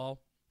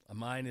baseball?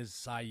 Mine is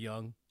Cy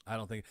Young.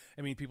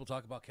 People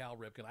talk about Cal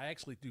Ripken. I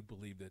actually do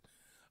believe that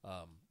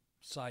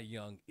Cy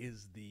Young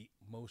is the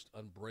most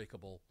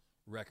unbreakable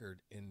record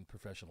in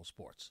professional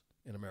sports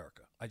in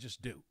America. I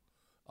just do.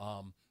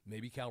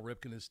 Maybe Cal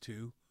Ripken is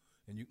too,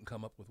 and you can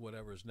come up with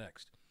whatever is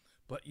next.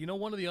 But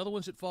one of the other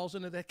ones that falls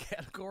into that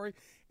category,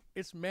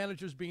 it's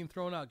managers being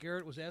thrown out.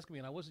 Garrett was asking me,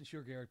 and I wasn't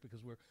sure, Garrett,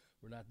 because we're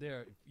not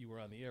there if you were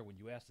on the air when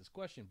you asked this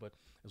question. But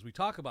as we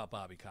talk about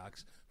Bobby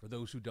Cox, for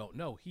those who don't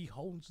know, he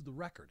holds the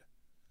record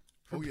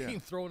for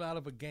being thrown out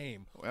of a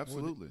game. Oh,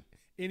 absolutely.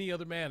 Any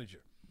other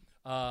manager.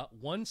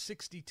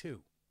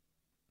 162.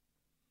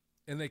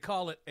 And they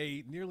call it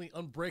a nearly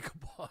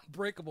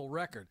unbreakable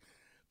record.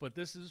 But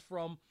this is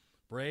from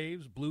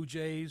Braves, Blue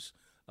Jays,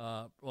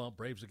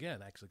 Braves again,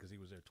 actually, because he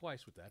was there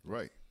twice with that.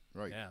 Right.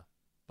 Yeah.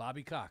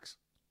 Bobby Cox,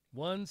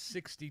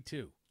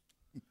 162.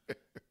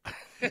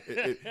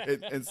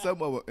 and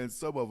some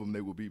of them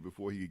they will be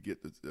before he could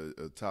get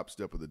the top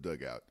step of the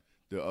dugout.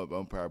 the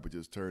umpire would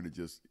just turn and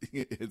just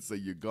and say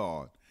you're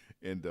gone.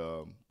 And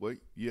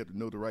you have to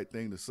know the right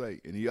thing to say,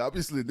 and he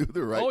obviously knew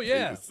the right. Oh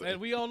yeah, thing to say. and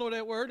we all know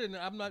that word. And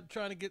I'm not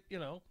trying to get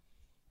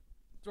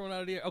thrown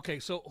out of the air. Okay,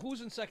 so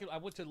who's in second? I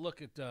went to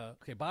look at.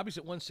 Bobby's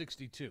at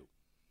 162.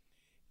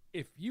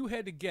 If you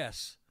had to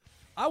guess,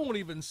 I won't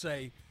even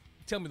say.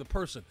 Tell me the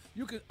person.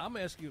 I'm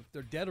asking you if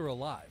they're dead or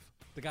alive.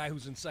 The guy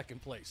who's in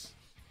second place.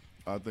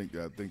 I think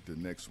the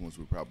next ones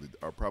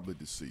are probably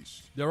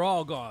deceased. They're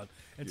all gone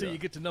until Yeah. you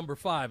get to number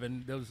 5,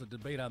 and there was a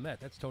debate on that.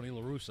 That's Tony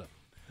La Russa.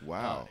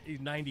 Wow. He's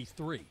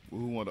 93.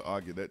 Well, who want to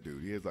argue that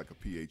dude? He has like a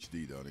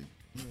PhD, don't he?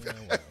 Yeah,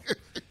 well.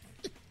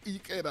 You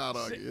can't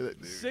out-argue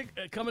that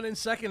dude. Coming in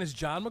second is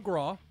John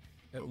McGraw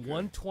at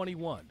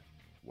 121.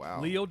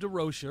 Wow. Leo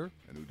DeRocher.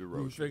 And who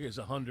Who DeRocher? figures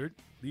 100.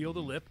 Leo the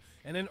Lip.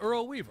 And then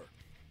Earl Weaver,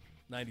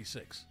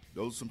 96.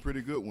 Those are some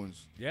pretty good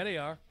ones. Yeah, they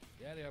are.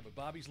 But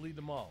Bobby's leading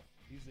them all.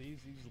 He's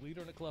the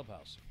leader in the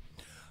clubhouse.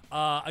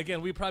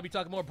 Again, we'll probably be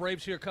talking more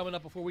Braves here coming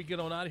up before we get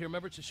on out of here.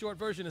 Remember, it's a short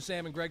version of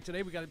Sam and Greg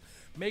today. We got to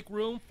make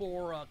room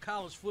for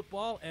college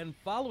football, and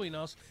following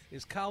us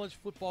is college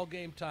football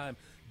game time.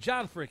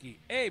 John Fricke,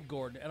 Abe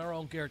Gordon, and our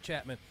own Garrett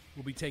Chapman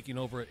will be taking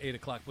over at 8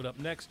 o'clock. But up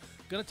next,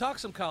 going to talk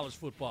some college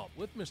football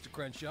with Mr.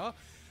 Crenshaw.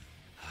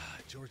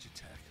 Georgia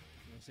Tech.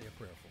 I'm going to say a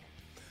prayer for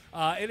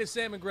him. It is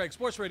Sam and Greg,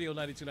 Sports Radio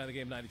 92.9 The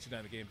Game,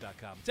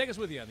 92.9thegame.com. Take us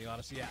with you on the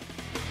Odyssey app.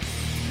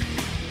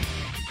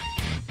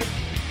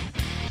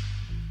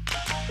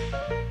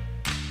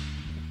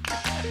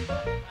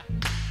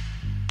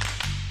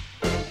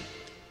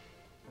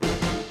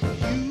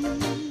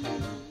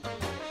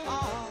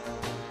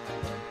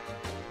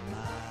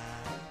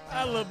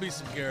 I love me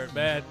some Garrett,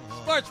 man.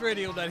 Sports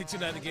Radio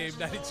 92.9 The Game,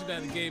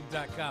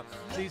 92.9thegame.com.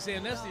 See,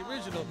 Sam, that's the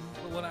original.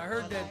 But when I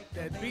heard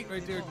that beat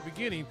right there at the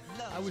beginning,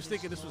 I was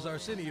thinking this was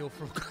Arsenio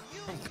from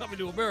Coming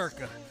to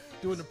America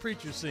doing the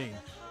preacher scene.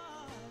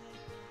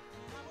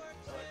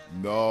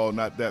 No,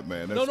 not that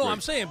man. That's No, great.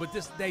 I'm saying, but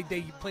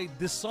they played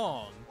this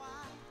song,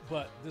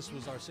 but this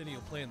was Arsenio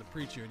playing the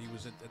preacher, and he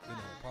was at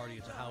a party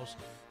at the house.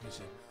 And he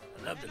said,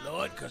 "I love the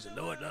Lord because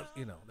the Lord loves,"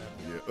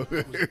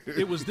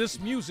 it was this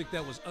music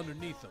that was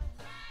underneath him.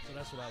 So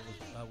that's what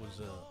I was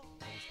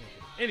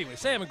thinking. Anyway,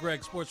 Sam and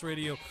Greg, Sports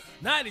Radio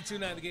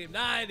 92.9 The Game,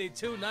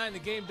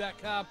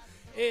 92.9thegame.com.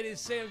 It is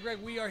Sam and Greg.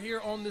 We are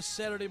here on this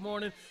Saturday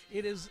morning.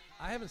 It is.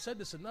 I haven't said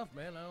this enough,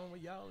 man. I don't know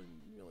y'all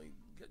really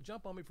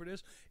jump on me for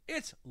this.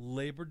 It's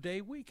Labor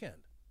Day weekend.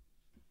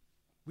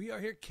 We are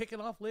here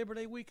kicking off Labor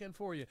Day weekend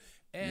for you.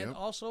 And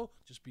also,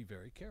 just be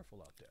very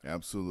careful out there.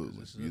 Absolutely.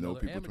 This is People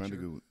another trying to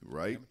go,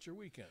 right? Amateur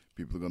weekend.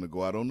 People are going to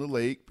go out on the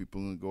lake. People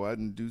are going to go out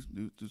and do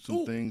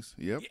some things.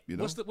 Yep. Yeah.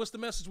 What's the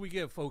message we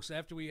give, folks,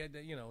 after we had,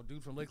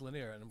 dude from Lake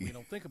Lanier, and we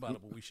don't think about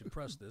it, but we should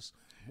press this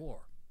more.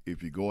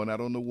 If you're going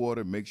out on the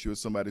water, make sure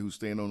somebody who's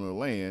staying on the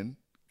land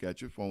got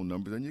your phone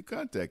numbers and your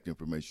contact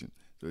information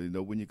so they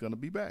know when you're going to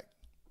be back.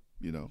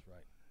 That's right.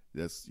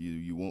 That's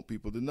you want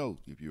people to know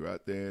if you're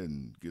out there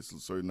and gets a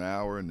certain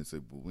hour and they say,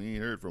 well, we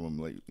ain't heard from them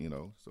late,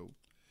 so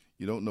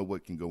you don't know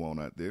what can go on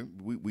out there.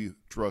 We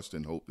trust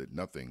and hope that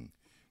nothing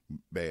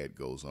bad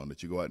goes on,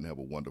 that you go out and have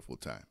a wonderful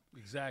time.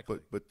 Exactly.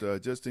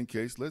 But just in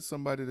case, let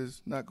somebody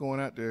that's not going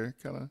out there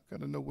kind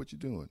of know what you're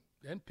doing.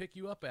 And pick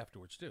you up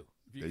afterwards too.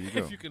 There you go.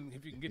 If you can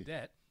get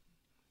that.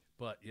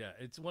 But yeah,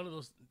 it's one of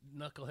those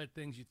knucklehead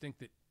things you think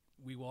that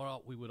we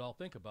would all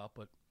think about,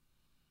 but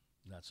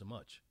not so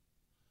much.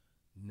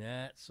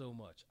 Not so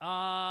much.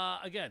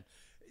 Again,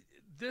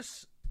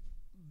 this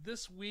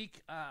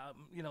week,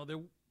 there.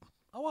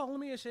 Oh well, let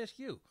me just ask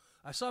you.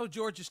 I saw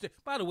Georgia State.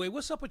 By the way,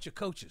 what's up with your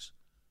coaches,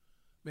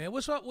 man?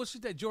 What's up? What's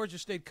with that Georgia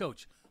State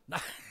coach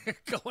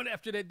going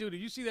after that dude? Did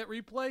you see that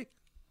replay?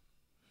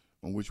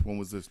 On which one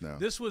was this now?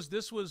 This was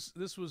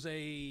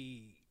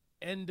a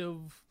end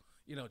of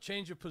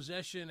change of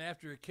possession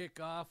after a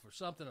kickoff or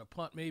something, a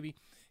punt maybe.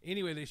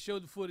 Anyway, they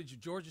showed the footage of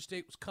Georgia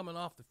State was coming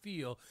off the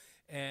field,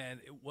 and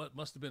what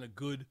must have been a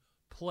good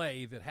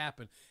play that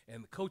happened.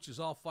 And the coaches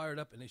all fired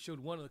up, and they showed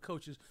one of the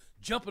coaches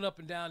jumping up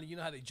and down. You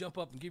know how they jump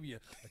up and give you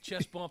a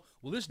chest bump?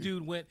 Well, this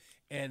dude went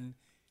and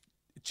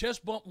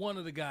chest bumped one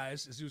of the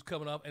guys as he was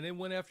coming up, and then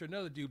went after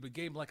another dude, but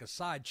gave him like a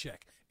side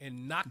check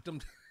and knocked him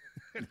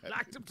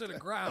to the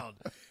ground.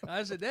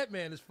 I said, that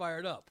man is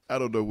fired up. I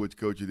don't know which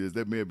coach it is.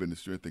 That may have been the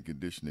strength and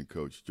conditioning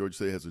coach. Georgia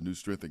State has a new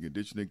strength and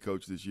conditioning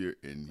coach this year,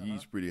 and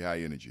he's pretty high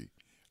energy.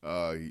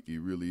 He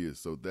really is.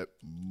 So that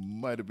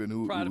might have been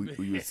who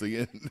you were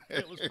seeing.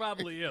 It was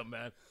probably him,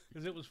 man,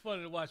 because it was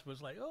funny to watch. But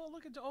it's like, oh,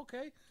 look at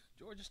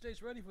Georgia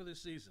State's ready for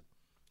this season.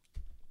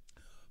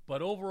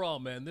 But overall,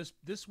 man,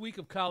 this week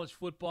of college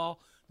football,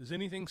 does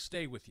anything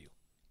stay with you?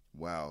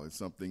 Wow, it's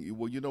something.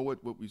 Well, you know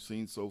what we've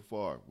seen so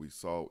far. We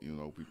saw,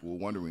 people were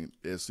wondering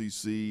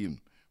SEC,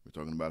 and we're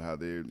talking about how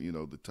they're,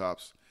 the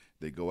tops.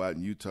 They go out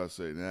and Utah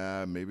say,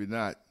 nah, maybe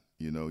not.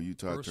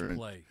 Utah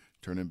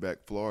turning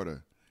back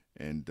Florida,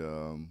 and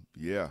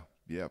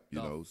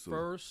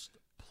first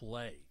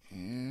play.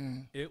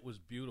 Yeah. It was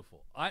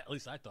beautiful. At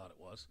least I thought it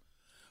was.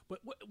 But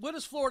what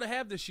does Florida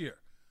have this year,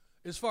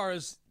 as far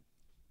as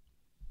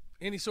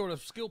any sort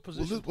of skill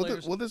position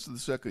players. This is the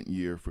second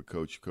year for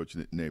Coach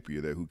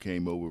Napier there, who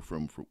came over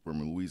from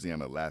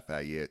Louisiana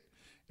Lafayette,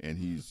 and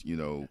he's, you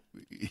know,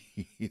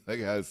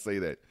 like how to say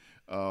that,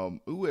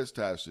 who has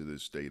ties to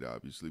this state,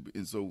 obviously,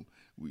 and so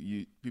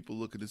people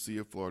looking to see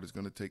if Florida's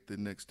going to take the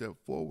next step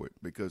forward,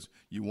 because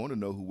you want to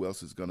know who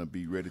else is going to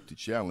be ready to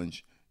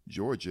challenge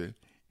Georgia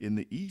in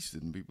the East.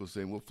 And people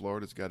saying, well,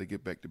 Florida's got to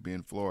get back to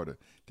being Florida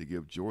to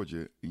give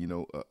Georgia, you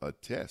know, a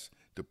test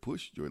to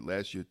push Georgia.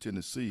 Last year,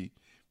 Tennessee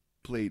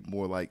played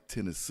more like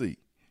Tennessee.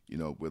 You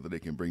know, whether they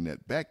can bring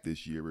that back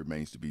this year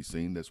remains to be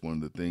seen. That's one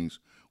of the things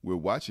we're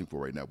watching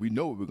for right now. We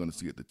know what we're going to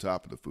see at the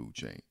top of the food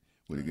chain.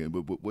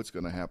 But what's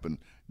going to happen?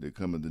 They're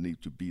coming to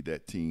need to be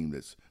that team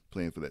that's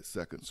playing for that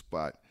second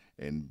spot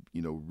and,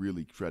 you know,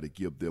 really try to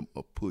give them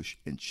a push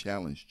and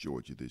challenge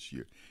Georgia this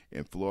year.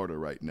 And Florida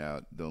right now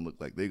don't look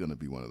like they're going to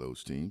be one of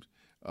those teams,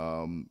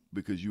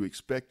 because you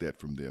expect that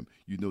from them.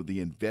 You know,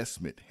 the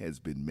investment has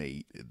been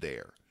made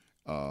there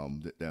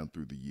down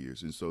through the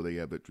years, and so they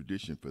have a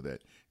tradition for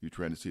that. You're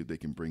trying to see if they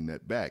can bring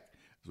that back.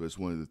 So it's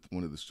one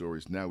of the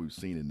stories now we've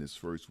seen in this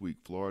first week.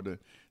 Florida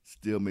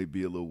still may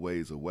be a little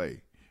ways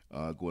away.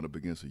 Going up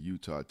against a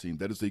Utah team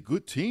that is a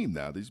good team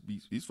now.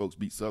 These folks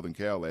beat Southern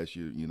Cal last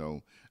year, you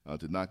know,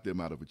 to knock them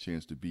out of a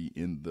chance to be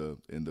in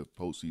the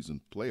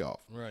postseason playoff.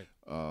 Right.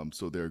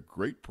 So they're a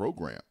great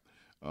program,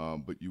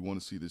 but you want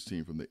to see this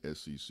team from the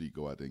SEC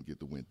go out there and get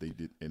the win. They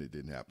did, and it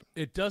didn't happen.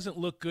 It doesn't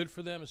look good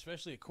for them,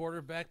 especially at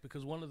quarterback,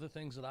 because one of the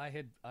things that I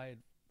had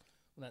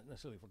not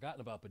necessarily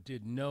forgotten about, but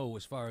did know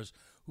as far as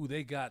who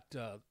they got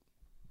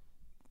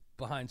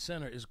behind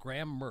center is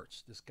Graham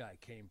Mertz. This guy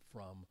came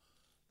from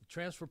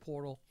transfer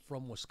portal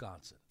from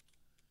Wisconsin.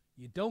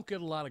 You don't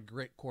get a lot of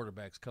great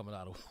quarterbacks coming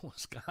out of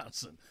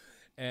Wisconsin,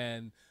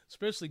 and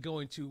especially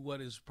going to what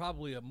is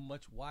probably a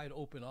much wider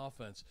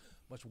offense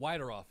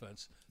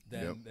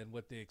than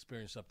what they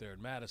experienced up there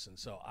in Madison.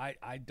 So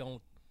I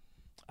don't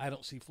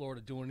see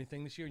Florida doing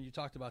anything this year. And you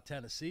talked about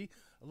Tennessee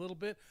a little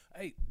bit.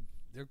 Hey,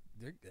 they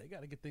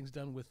got to get things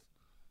done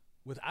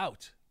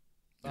without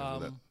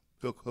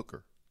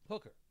Hooker.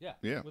 Yeah.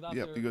 You got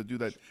to do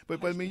that.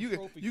 But I mean, you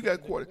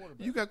got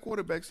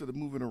quarterbacks that are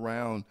moving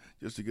around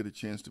just to get a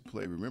chance to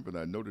play. Remember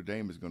that Notre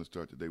Dame is going to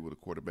start today with a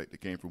quarterback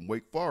that came from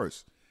Wake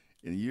Forest.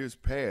 In years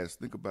past,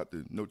 think about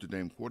the Notre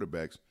Dame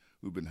quarterbacks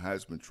who've been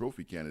Heisman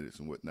Trophy candidates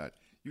and whatnot.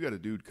 You got a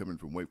dude coming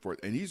from Wake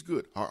Forest, and he's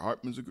good.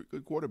 Hartman's a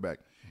good quarterback,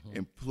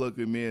 and plug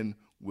him in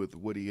with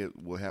what he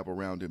will have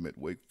around him at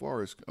Wake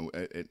Forest,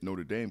 at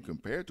Notre Dame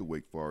compared to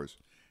Wake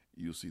Forest.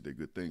 You'll see they're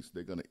good things.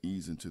 They're going to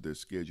ease into their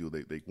schedule.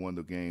 They won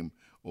the game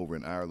over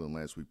in Ireland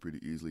last week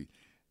pretty easily.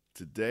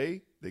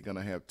 Today, they're going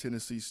to have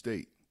Tennessee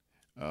State,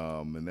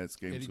 and that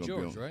game's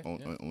going to be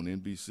on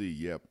NBC.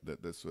 Yep,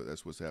 that's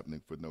what's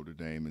happening for Notre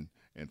Dame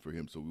and for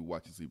him. So we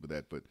watch and see for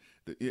that. But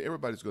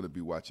everybody's going to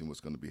be watching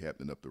what's going to be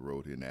happening up the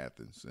road here in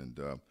Athens. And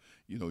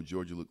you know,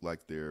 Georgia looked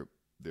like they're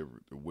a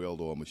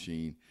well-oiled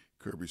machine.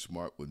 Kirby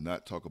Smart would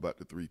not talk about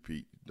the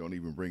three-peat. Don't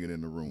even bring it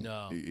in the room.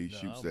 No, he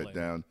shoots that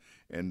down.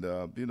 And,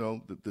 you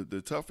know,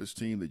 the toughest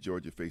team that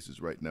Georgia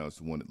faces right now is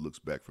the one that looks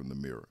back from the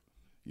mirror.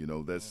 You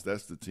know, that's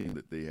the team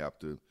that they have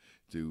to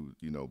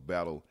you know,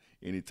 battle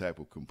any type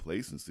of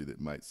complacency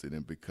that might sit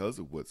in because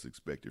of what's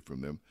expected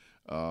from them,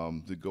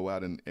 to go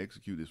out and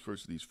execute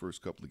these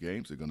first couple of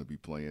games they're going to be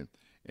playing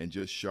and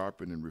just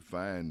sharpen and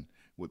refine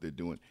what they're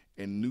doing.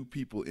 And new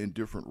people in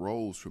different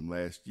roles from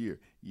last year.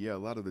 Yeah, a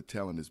lot of the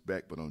talent is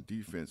back, but on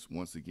defense,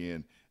 once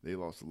again, they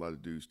lost a lot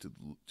of dudes to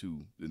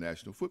the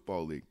National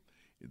Football League.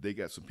 They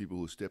got some people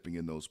who are stepping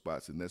in those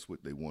spots, and that's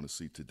what they want to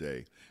see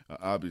today.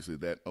 Obviously,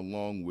 that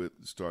along with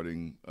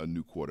starting a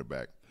new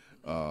quarterback.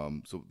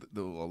 So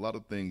a lot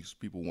of things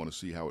people want to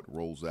see how it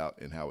rolls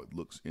out and how it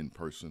looks in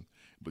person,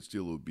 but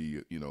still it'll be,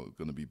 you know,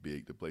 going to be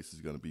big. The place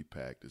is going to be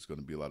packed. There's going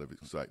to be a lot of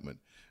excitement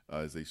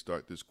as they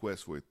start this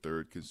quest for a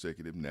third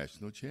consecutive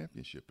national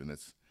championship, and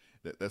that's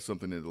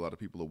something that a lot of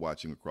people are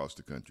watching across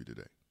the country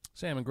today.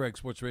 Sam and Greg,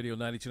 Sports Radio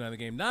 92.9 The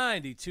Game,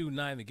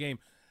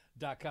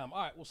 92.9thegame.com.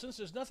 All right, well, since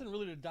there's nothing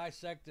really to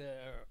dissect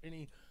or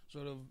any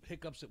sort of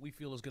hiccups that we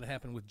feel is going to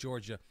happen with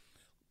Georgia,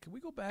 can we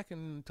go back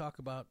and talk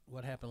about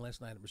what happened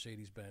last night at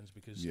Mercedes-Benz?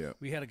 Because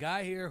we had a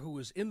guy here who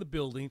was in the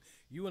building.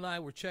 You and I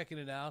were checking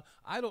it out.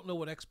 I don't know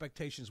what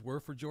expectations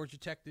were for Georgia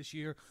Tech this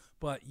year,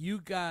 but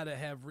you got to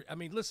have – I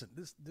mean, listen,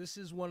 this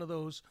is one of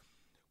those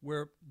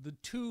where the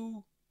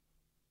two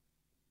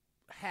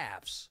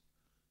halves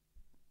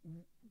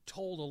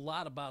told a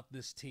lot about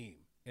this team.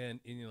 And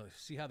you know,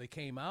 see how they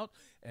came out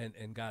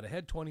and got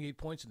ahead 28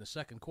 points in the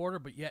second quarter,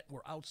 but yet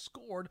were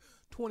outscored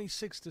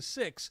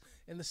 26-6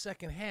 in the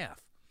second half.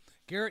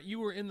 Garrett, you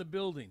were in the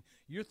building.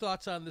 Your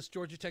thoughts on this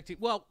Georgia Tech team?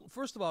 Well,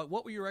 first of all,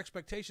 what were your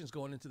expectations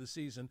going into the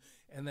season,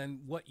 and then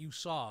what you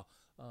saw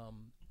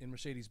in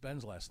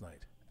Mercedes-Benz last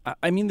night?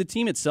 I mean, the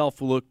team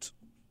itself looked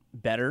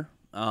better.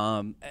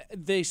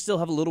 They still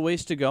have a little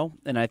ways to go,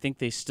 and I think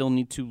they still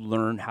need to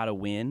learn how to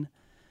win.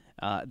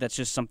 That's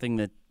just something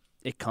that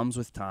it comes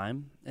with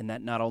time, and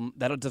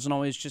that doesn't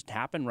always just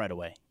happen right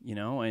away, you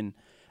know. And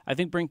I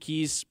think Brent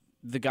Key's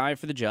the guy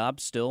for the job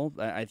still.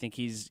 I think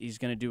he's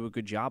going to do a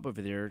good job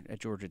over there at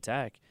Georgia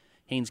Tech.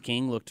 Haynes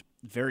King looked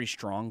very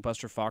strong.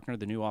 Buster Faulkner,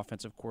 the new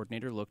offensive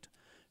coordinator, looked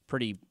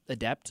pretty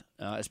adept,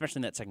 especially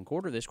in that second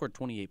quarter. They scored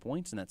 28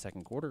 points in that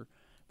second quarter,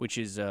 which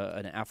is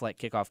an Aflac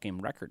kickoff game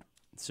record.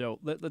 So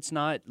let's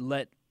not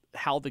let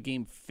how the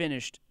game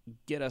finished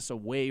get us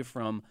away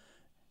from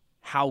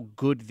how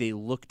good they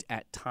looked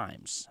at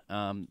times.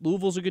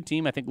 Louisville's a good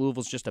team. I think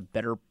Louisville's just a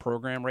better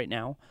program right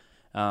now.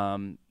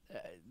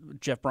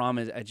 Jeff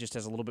Brom just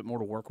has a little bit more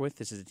to work with.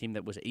 This is a team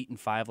that was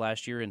 8-5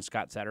 last year in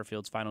Scott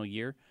Satterfield's final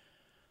year.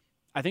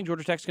 I think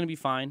Georgia Tech's going to be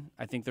fine.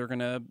 I think they're going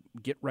to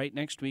get right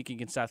next week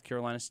against South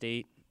Carolina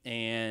State,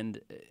 and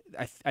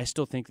I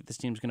still think that this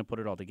team's going to put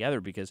it all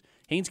together because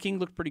Haynes King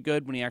looked pretty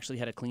good when he actually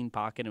had a clean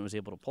pocket and was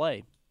able to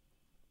play.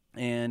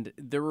 And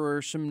there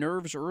were some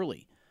nerves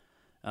early.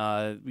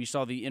 We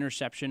saw the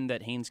interception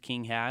that Haynes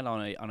King had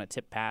on a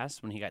tip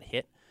pass when he got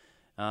hit,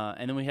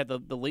 and then we had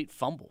the late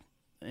fumble.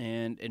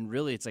 And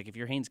really, it's like if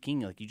you're Haynes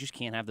King, like you just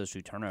can't have those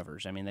two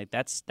turnovers. I mean,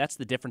 that's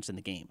the difference in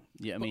the game.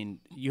 Yeah, I mean,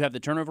 you have the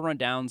turnover on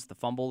downs, the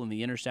fumble, and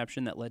the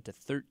interception that led to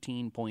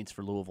 13 points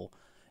for Louisville,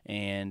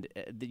 and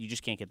you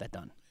just can't get that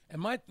done.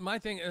 And my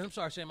thing, and I'm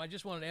sorry, Sam, I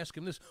just wanted to ask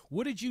him this: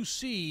 what did you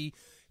see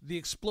the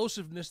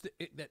explosiveness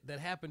that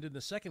happened in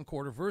the second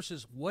quarter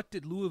versus what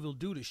did Louisville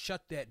do to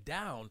shut that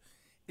down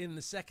in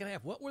the second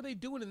half? What were they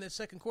doing in that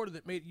second quarter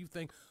that made you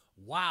think,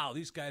 "Wow,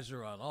 these guys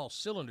are on all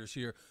cylinders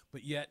here,"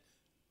 but yet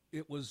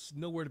it was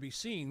nowhere to be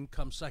seen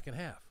come second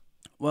half?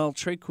 Well,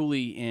 Trey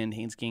Cooley and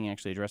Haynes King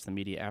actually addressed the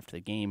media after the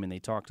game, and they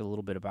talked a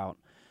little bit about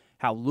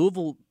how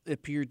Louisville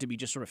appeared to be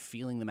just sort of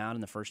feeling them out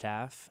in the first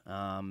half.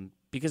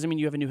 Because, I mean,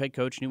 you have a new head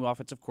coach, new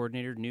offensive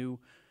coordinator,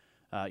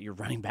 your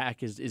running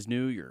back is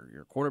new,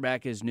 your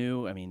quarterback is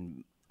new. I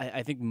mean,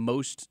 I think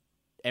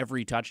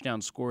every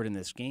touchdown scored in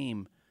this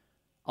game,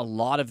 a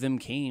lot of them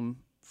came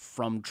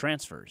from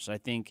transfers. I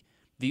think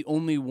the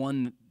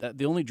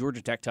only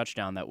Georgia Tech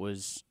touchdown that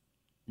was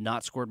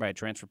not scored by a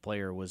transfer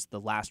player was the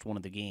last one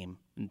of the game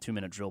in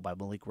 2-minute drill by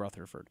Malik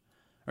Rutherford.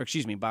 Or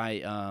excuse me, by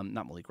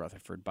not Malik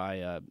Rutherford,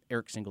 by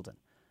Eric Singleton,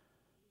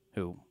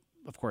 who,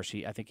 of course,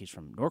 I think he's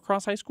from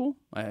Norcross High School.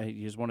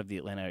 He's one of the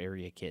Atlanta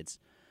area kids.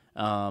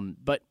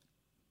 But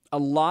a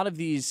lot of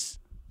these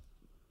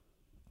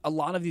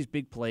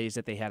big plays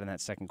that they had in that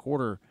second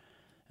quarter,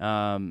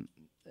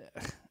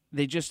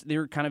 they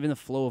were kind of in the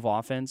flow of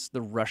offense.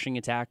 The rushing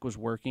attack was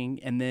working,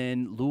 and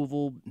then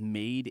Louisville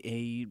made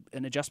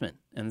an adjustment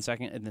in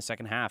the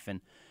second half, and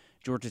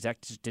Georgia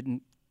Tech just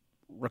didn't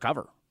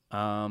recover.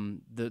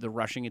 The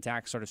rushing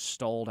attack sort of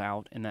stalled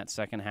out in that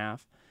second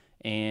half,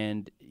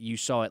 and you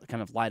saw it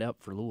kind of light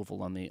up for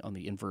Louisville on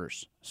the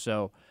inverse.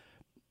 So,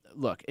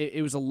 look,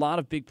 it was a lot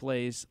of big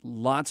plays,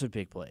 lots of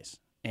big plays,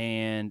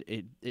 and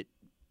it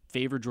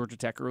favored Georgia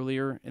Tech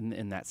earlier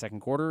in that second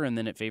quarter, and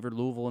then it favored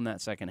Louisville in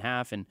that second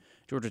half, and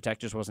Georgia Tech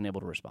just wasn't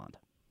able to respond.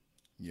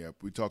 Yeah,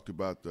 we talked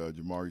about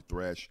Jamari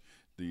Thrash,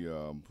 the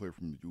player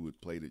who had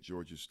played at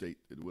Georgia State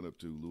that went up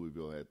to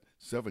Louisville, had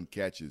 7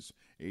 catches,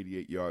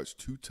 88 yards,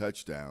 2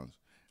 touchdowns.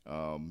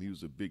 He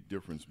was a big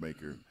difference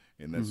maker,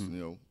 and that's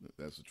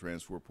that's a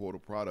transfer portal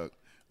product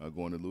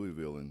going to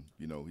Louisville, and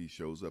he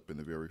shows up in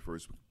the very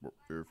first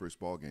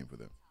ball game for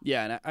them.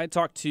 Yeah, and I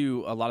talked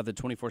to a lot of the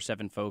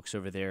 24/7 folks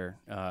over there,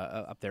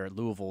 up there at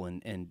Louisville,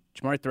 and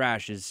Jamari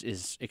Thrash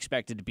is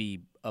expected to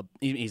be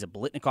he's a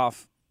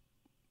Biletnikoff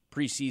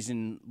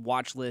preseason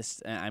watch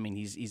list. I mean,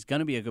 he's going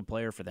to be a good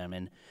player for them,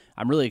 and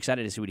I'm really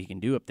excited to see what he can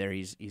do up there.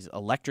 He's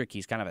electric.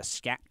 He's kind of a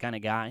scat kind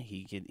of guy.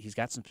 He's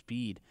got some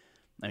speed.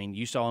 I mean,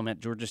 you saw him at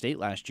Georgia State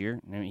last year.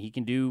 I mean, he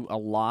can do a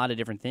lot of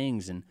different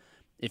things, and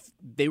if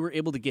they were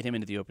able to get him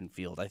into the open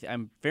field,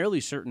 I'm fairly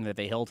certain that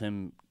they held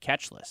him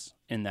catchless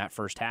in that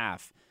first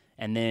half,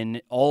 and then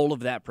all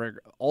of that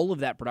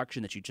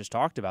production that you just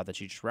talked about,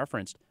 that you just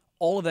referenced,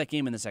 all of that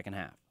came in the second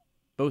half,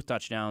 both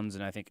touchdowns,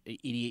 and I think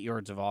 88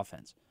 yards of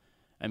offense.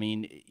 I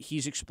mean,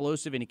 he's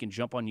explosive and he can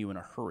jump on you in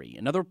a hurry.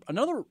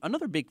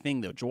 Another big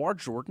thing though, Jawar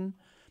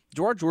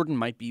Jordan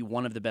might be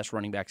one of the best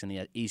running backs in the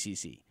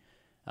ACC.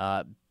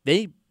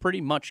 They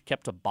pretty much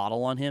kept a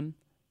bottle on him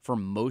for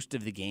most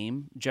of the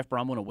game. Jeff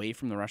Brom went away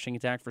from the rushing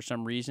attack for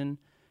some reason.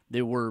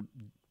 They were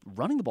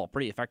running the ball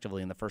pretty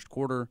effectively in the first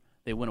quarter.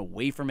 They went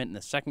away from it in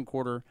the second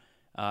quarter.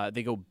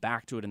 They go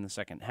back to it in the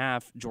second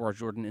half. Jawar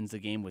Jordan ends the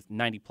game with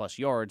 90-plus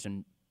yards,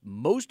 and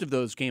most of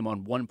those came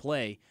on one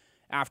play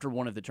after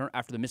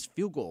the missed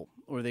field goal,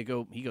 where he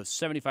goes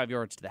 75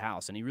 yards to the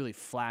house, and he really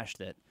flashed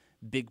that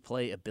big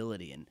play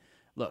ability. And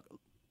look,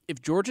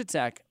 if Georgia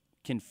Tech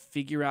can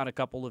figure out a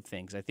couple of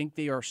things, I think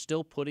they are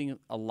still putting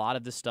a lot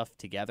of this stuff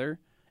together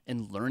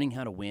and learning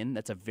how to win.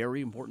 That's a very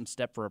important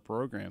step for a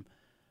program.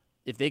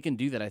 If they can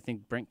do that, I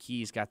think Brent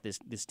Key's got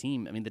this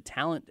team. I mean, the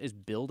talent is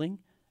building,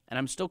 and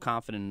I'm still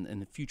confident in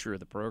the future of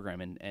the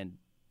program. And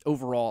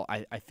overall,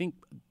 I think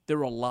there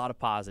were a lot of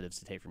positives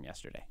to take from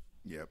yesterday.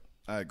 Yep,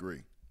 I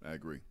agree. I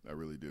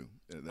really do.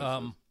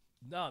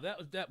 No,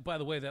 that. By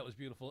the way, that was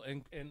beautiful.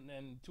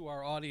 And to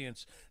our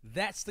audience,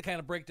 that's the kind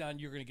of breakdown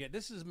you're going to get.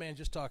 This is a man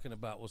just talking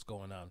about what's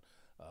going on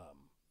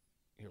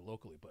here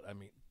locally, but I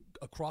mean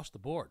across the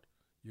board.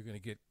 you're going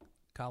to get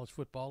college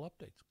football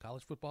updates,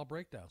 college football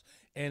breakdowns.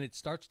 And it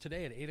starts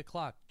today at 8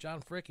 o'clock.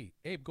 John Fricke,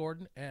 Abe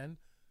Gordon, and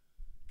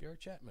Garrett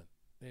Chapman.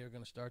 They are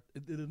going to start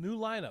the new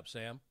lineup,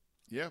 Sam.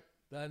 Yep.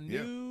 The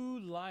new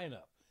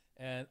lineup.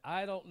 And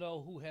I don't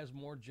know who has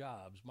more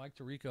jobs, Mike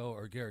Tirico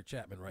or Garrett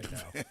Chapman right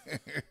now.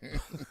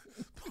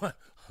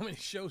 How many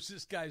shows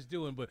this guy's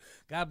doing, but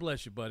God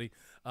bless you, buddy.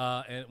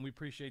 And we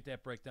appreciate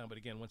that breakdown. But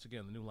again, once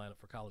again, the new lineup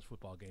for college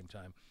football game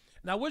time.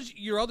 Now, what's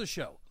your other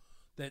show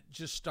that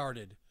just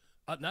started?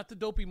 Not the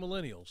Dopey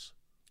Millennials.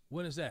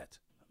 When is that?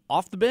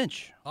 Off the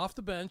Bench. Off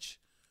the Bench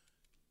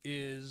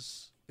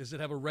is it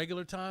have a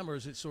regular time or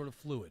is it sort of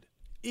fluid?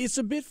 It's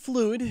a bit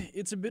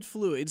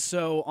fluid.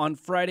 So on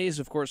Fridays,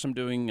 of course, I'm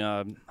doing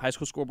High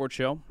School Scoreboard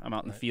Show. I'm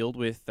out in the field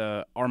with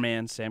our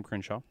man, Sam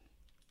Crenshaw.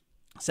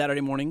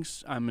 Saturday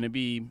mornings, I'm going to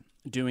be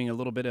doing a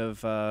little bit of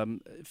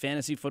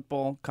fantasy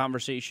football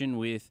conversation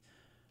with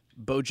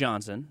Bo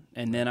Johnson,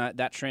 and then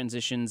that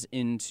transitions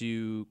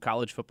into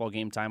college football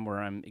game time, where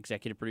I'm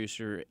executive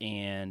producer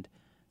and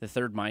the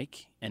third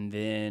mic, and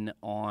then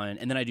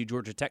I do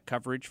Georgia Tech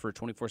coverage for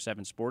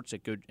 24/7 Sports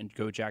at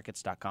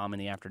GoJackets.com in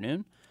the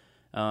afternoon,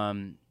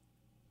 and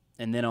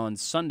then on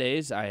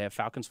Sundays I have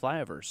Falcons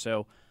Flyover.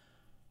 So.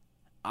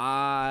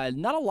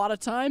 Not a lot of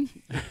time.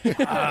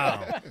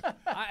 Wow.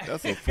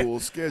 That's a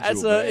full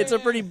schedule. It's a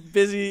pretty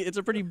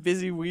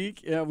busy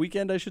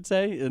weekend, I should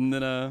say, and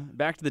then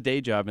back to the day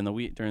job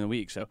during the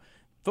week. So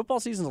football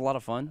season's a lot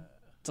of fun.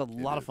 It's a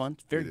lot of fun.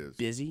 It's very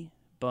busy,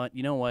 but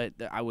you know what?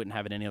 I wouldn't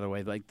have it any other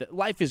way. Like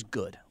life is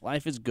good.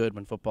 Life is good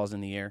when football's in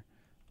the air.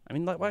 I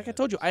mean, like I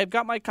told you, I've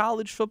got my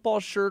college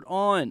football shirt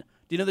on.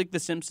 Do you know the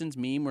Simpsons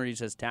meme where he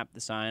says "tap the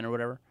sign" or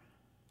whatever?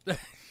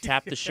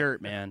 Tap the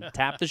shirt, man.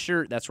 Tap the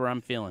shirt. That's where I'm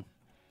feeling.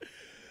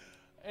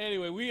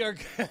 Anyway, we are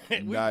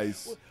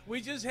nice.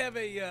 We just have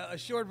a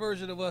short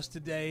version of us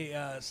today.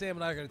 Sam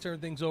and I are going to turn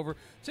things over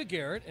to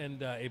Garrett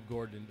and Abe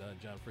Gordon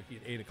and John Fricke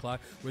at 8 o'clock.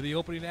 We're the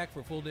opening act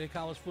for a full day of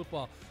college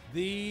football.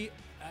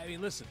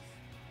 Listen,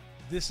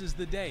 this is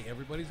the day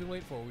everybody's been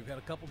waiting for. We've got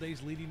a couple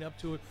days leading up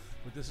to it,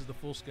 but this is the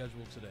full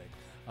schedule today.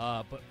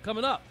 But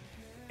coming up,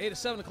 8 to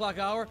 7 o'clock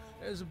hour,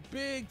 there's a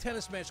big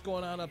tennis match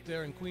going on up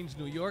there in Queens,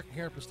 New York.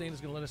 Karen Pastane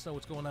is going to let us know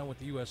what's going on with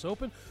the U.S.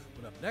 Open.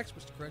 But up next,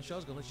 Mr. Crenshaw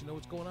is going to let you know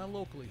what's going on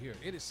locally here.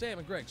 It is Sam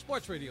and Greg,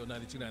 Sports Radio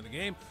 92.9 The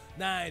Game,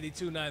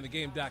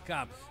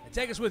 92.9thegame.com. And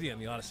take us with you on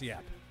the Odyssey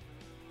app.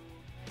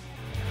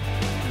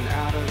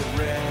 Out of the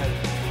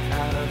red,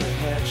 out of the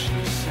head,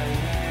 she's saying.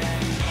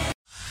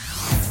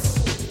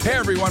 Hey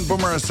everyone,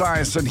 Boomer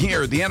Esiason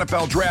here. The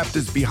NFL Draft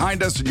is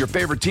behind us and your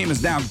favorite team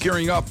is now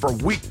gearing up for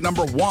week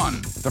number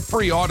 1. The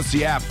free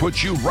Odyssey app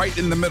puts you right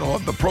in the middle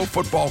of the pro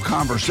football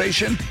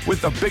conversation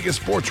with the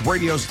biggest sports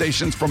radio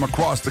stations from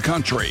across the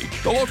country.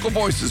 The local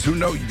voices who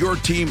know your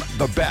team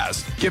the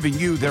best, giving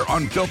you their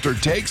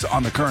unfiltered takes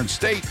on the current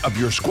state of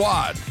your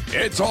squad.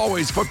 It's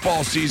always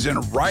football season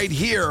right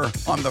here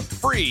on the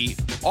free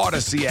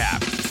Odyssey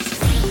app.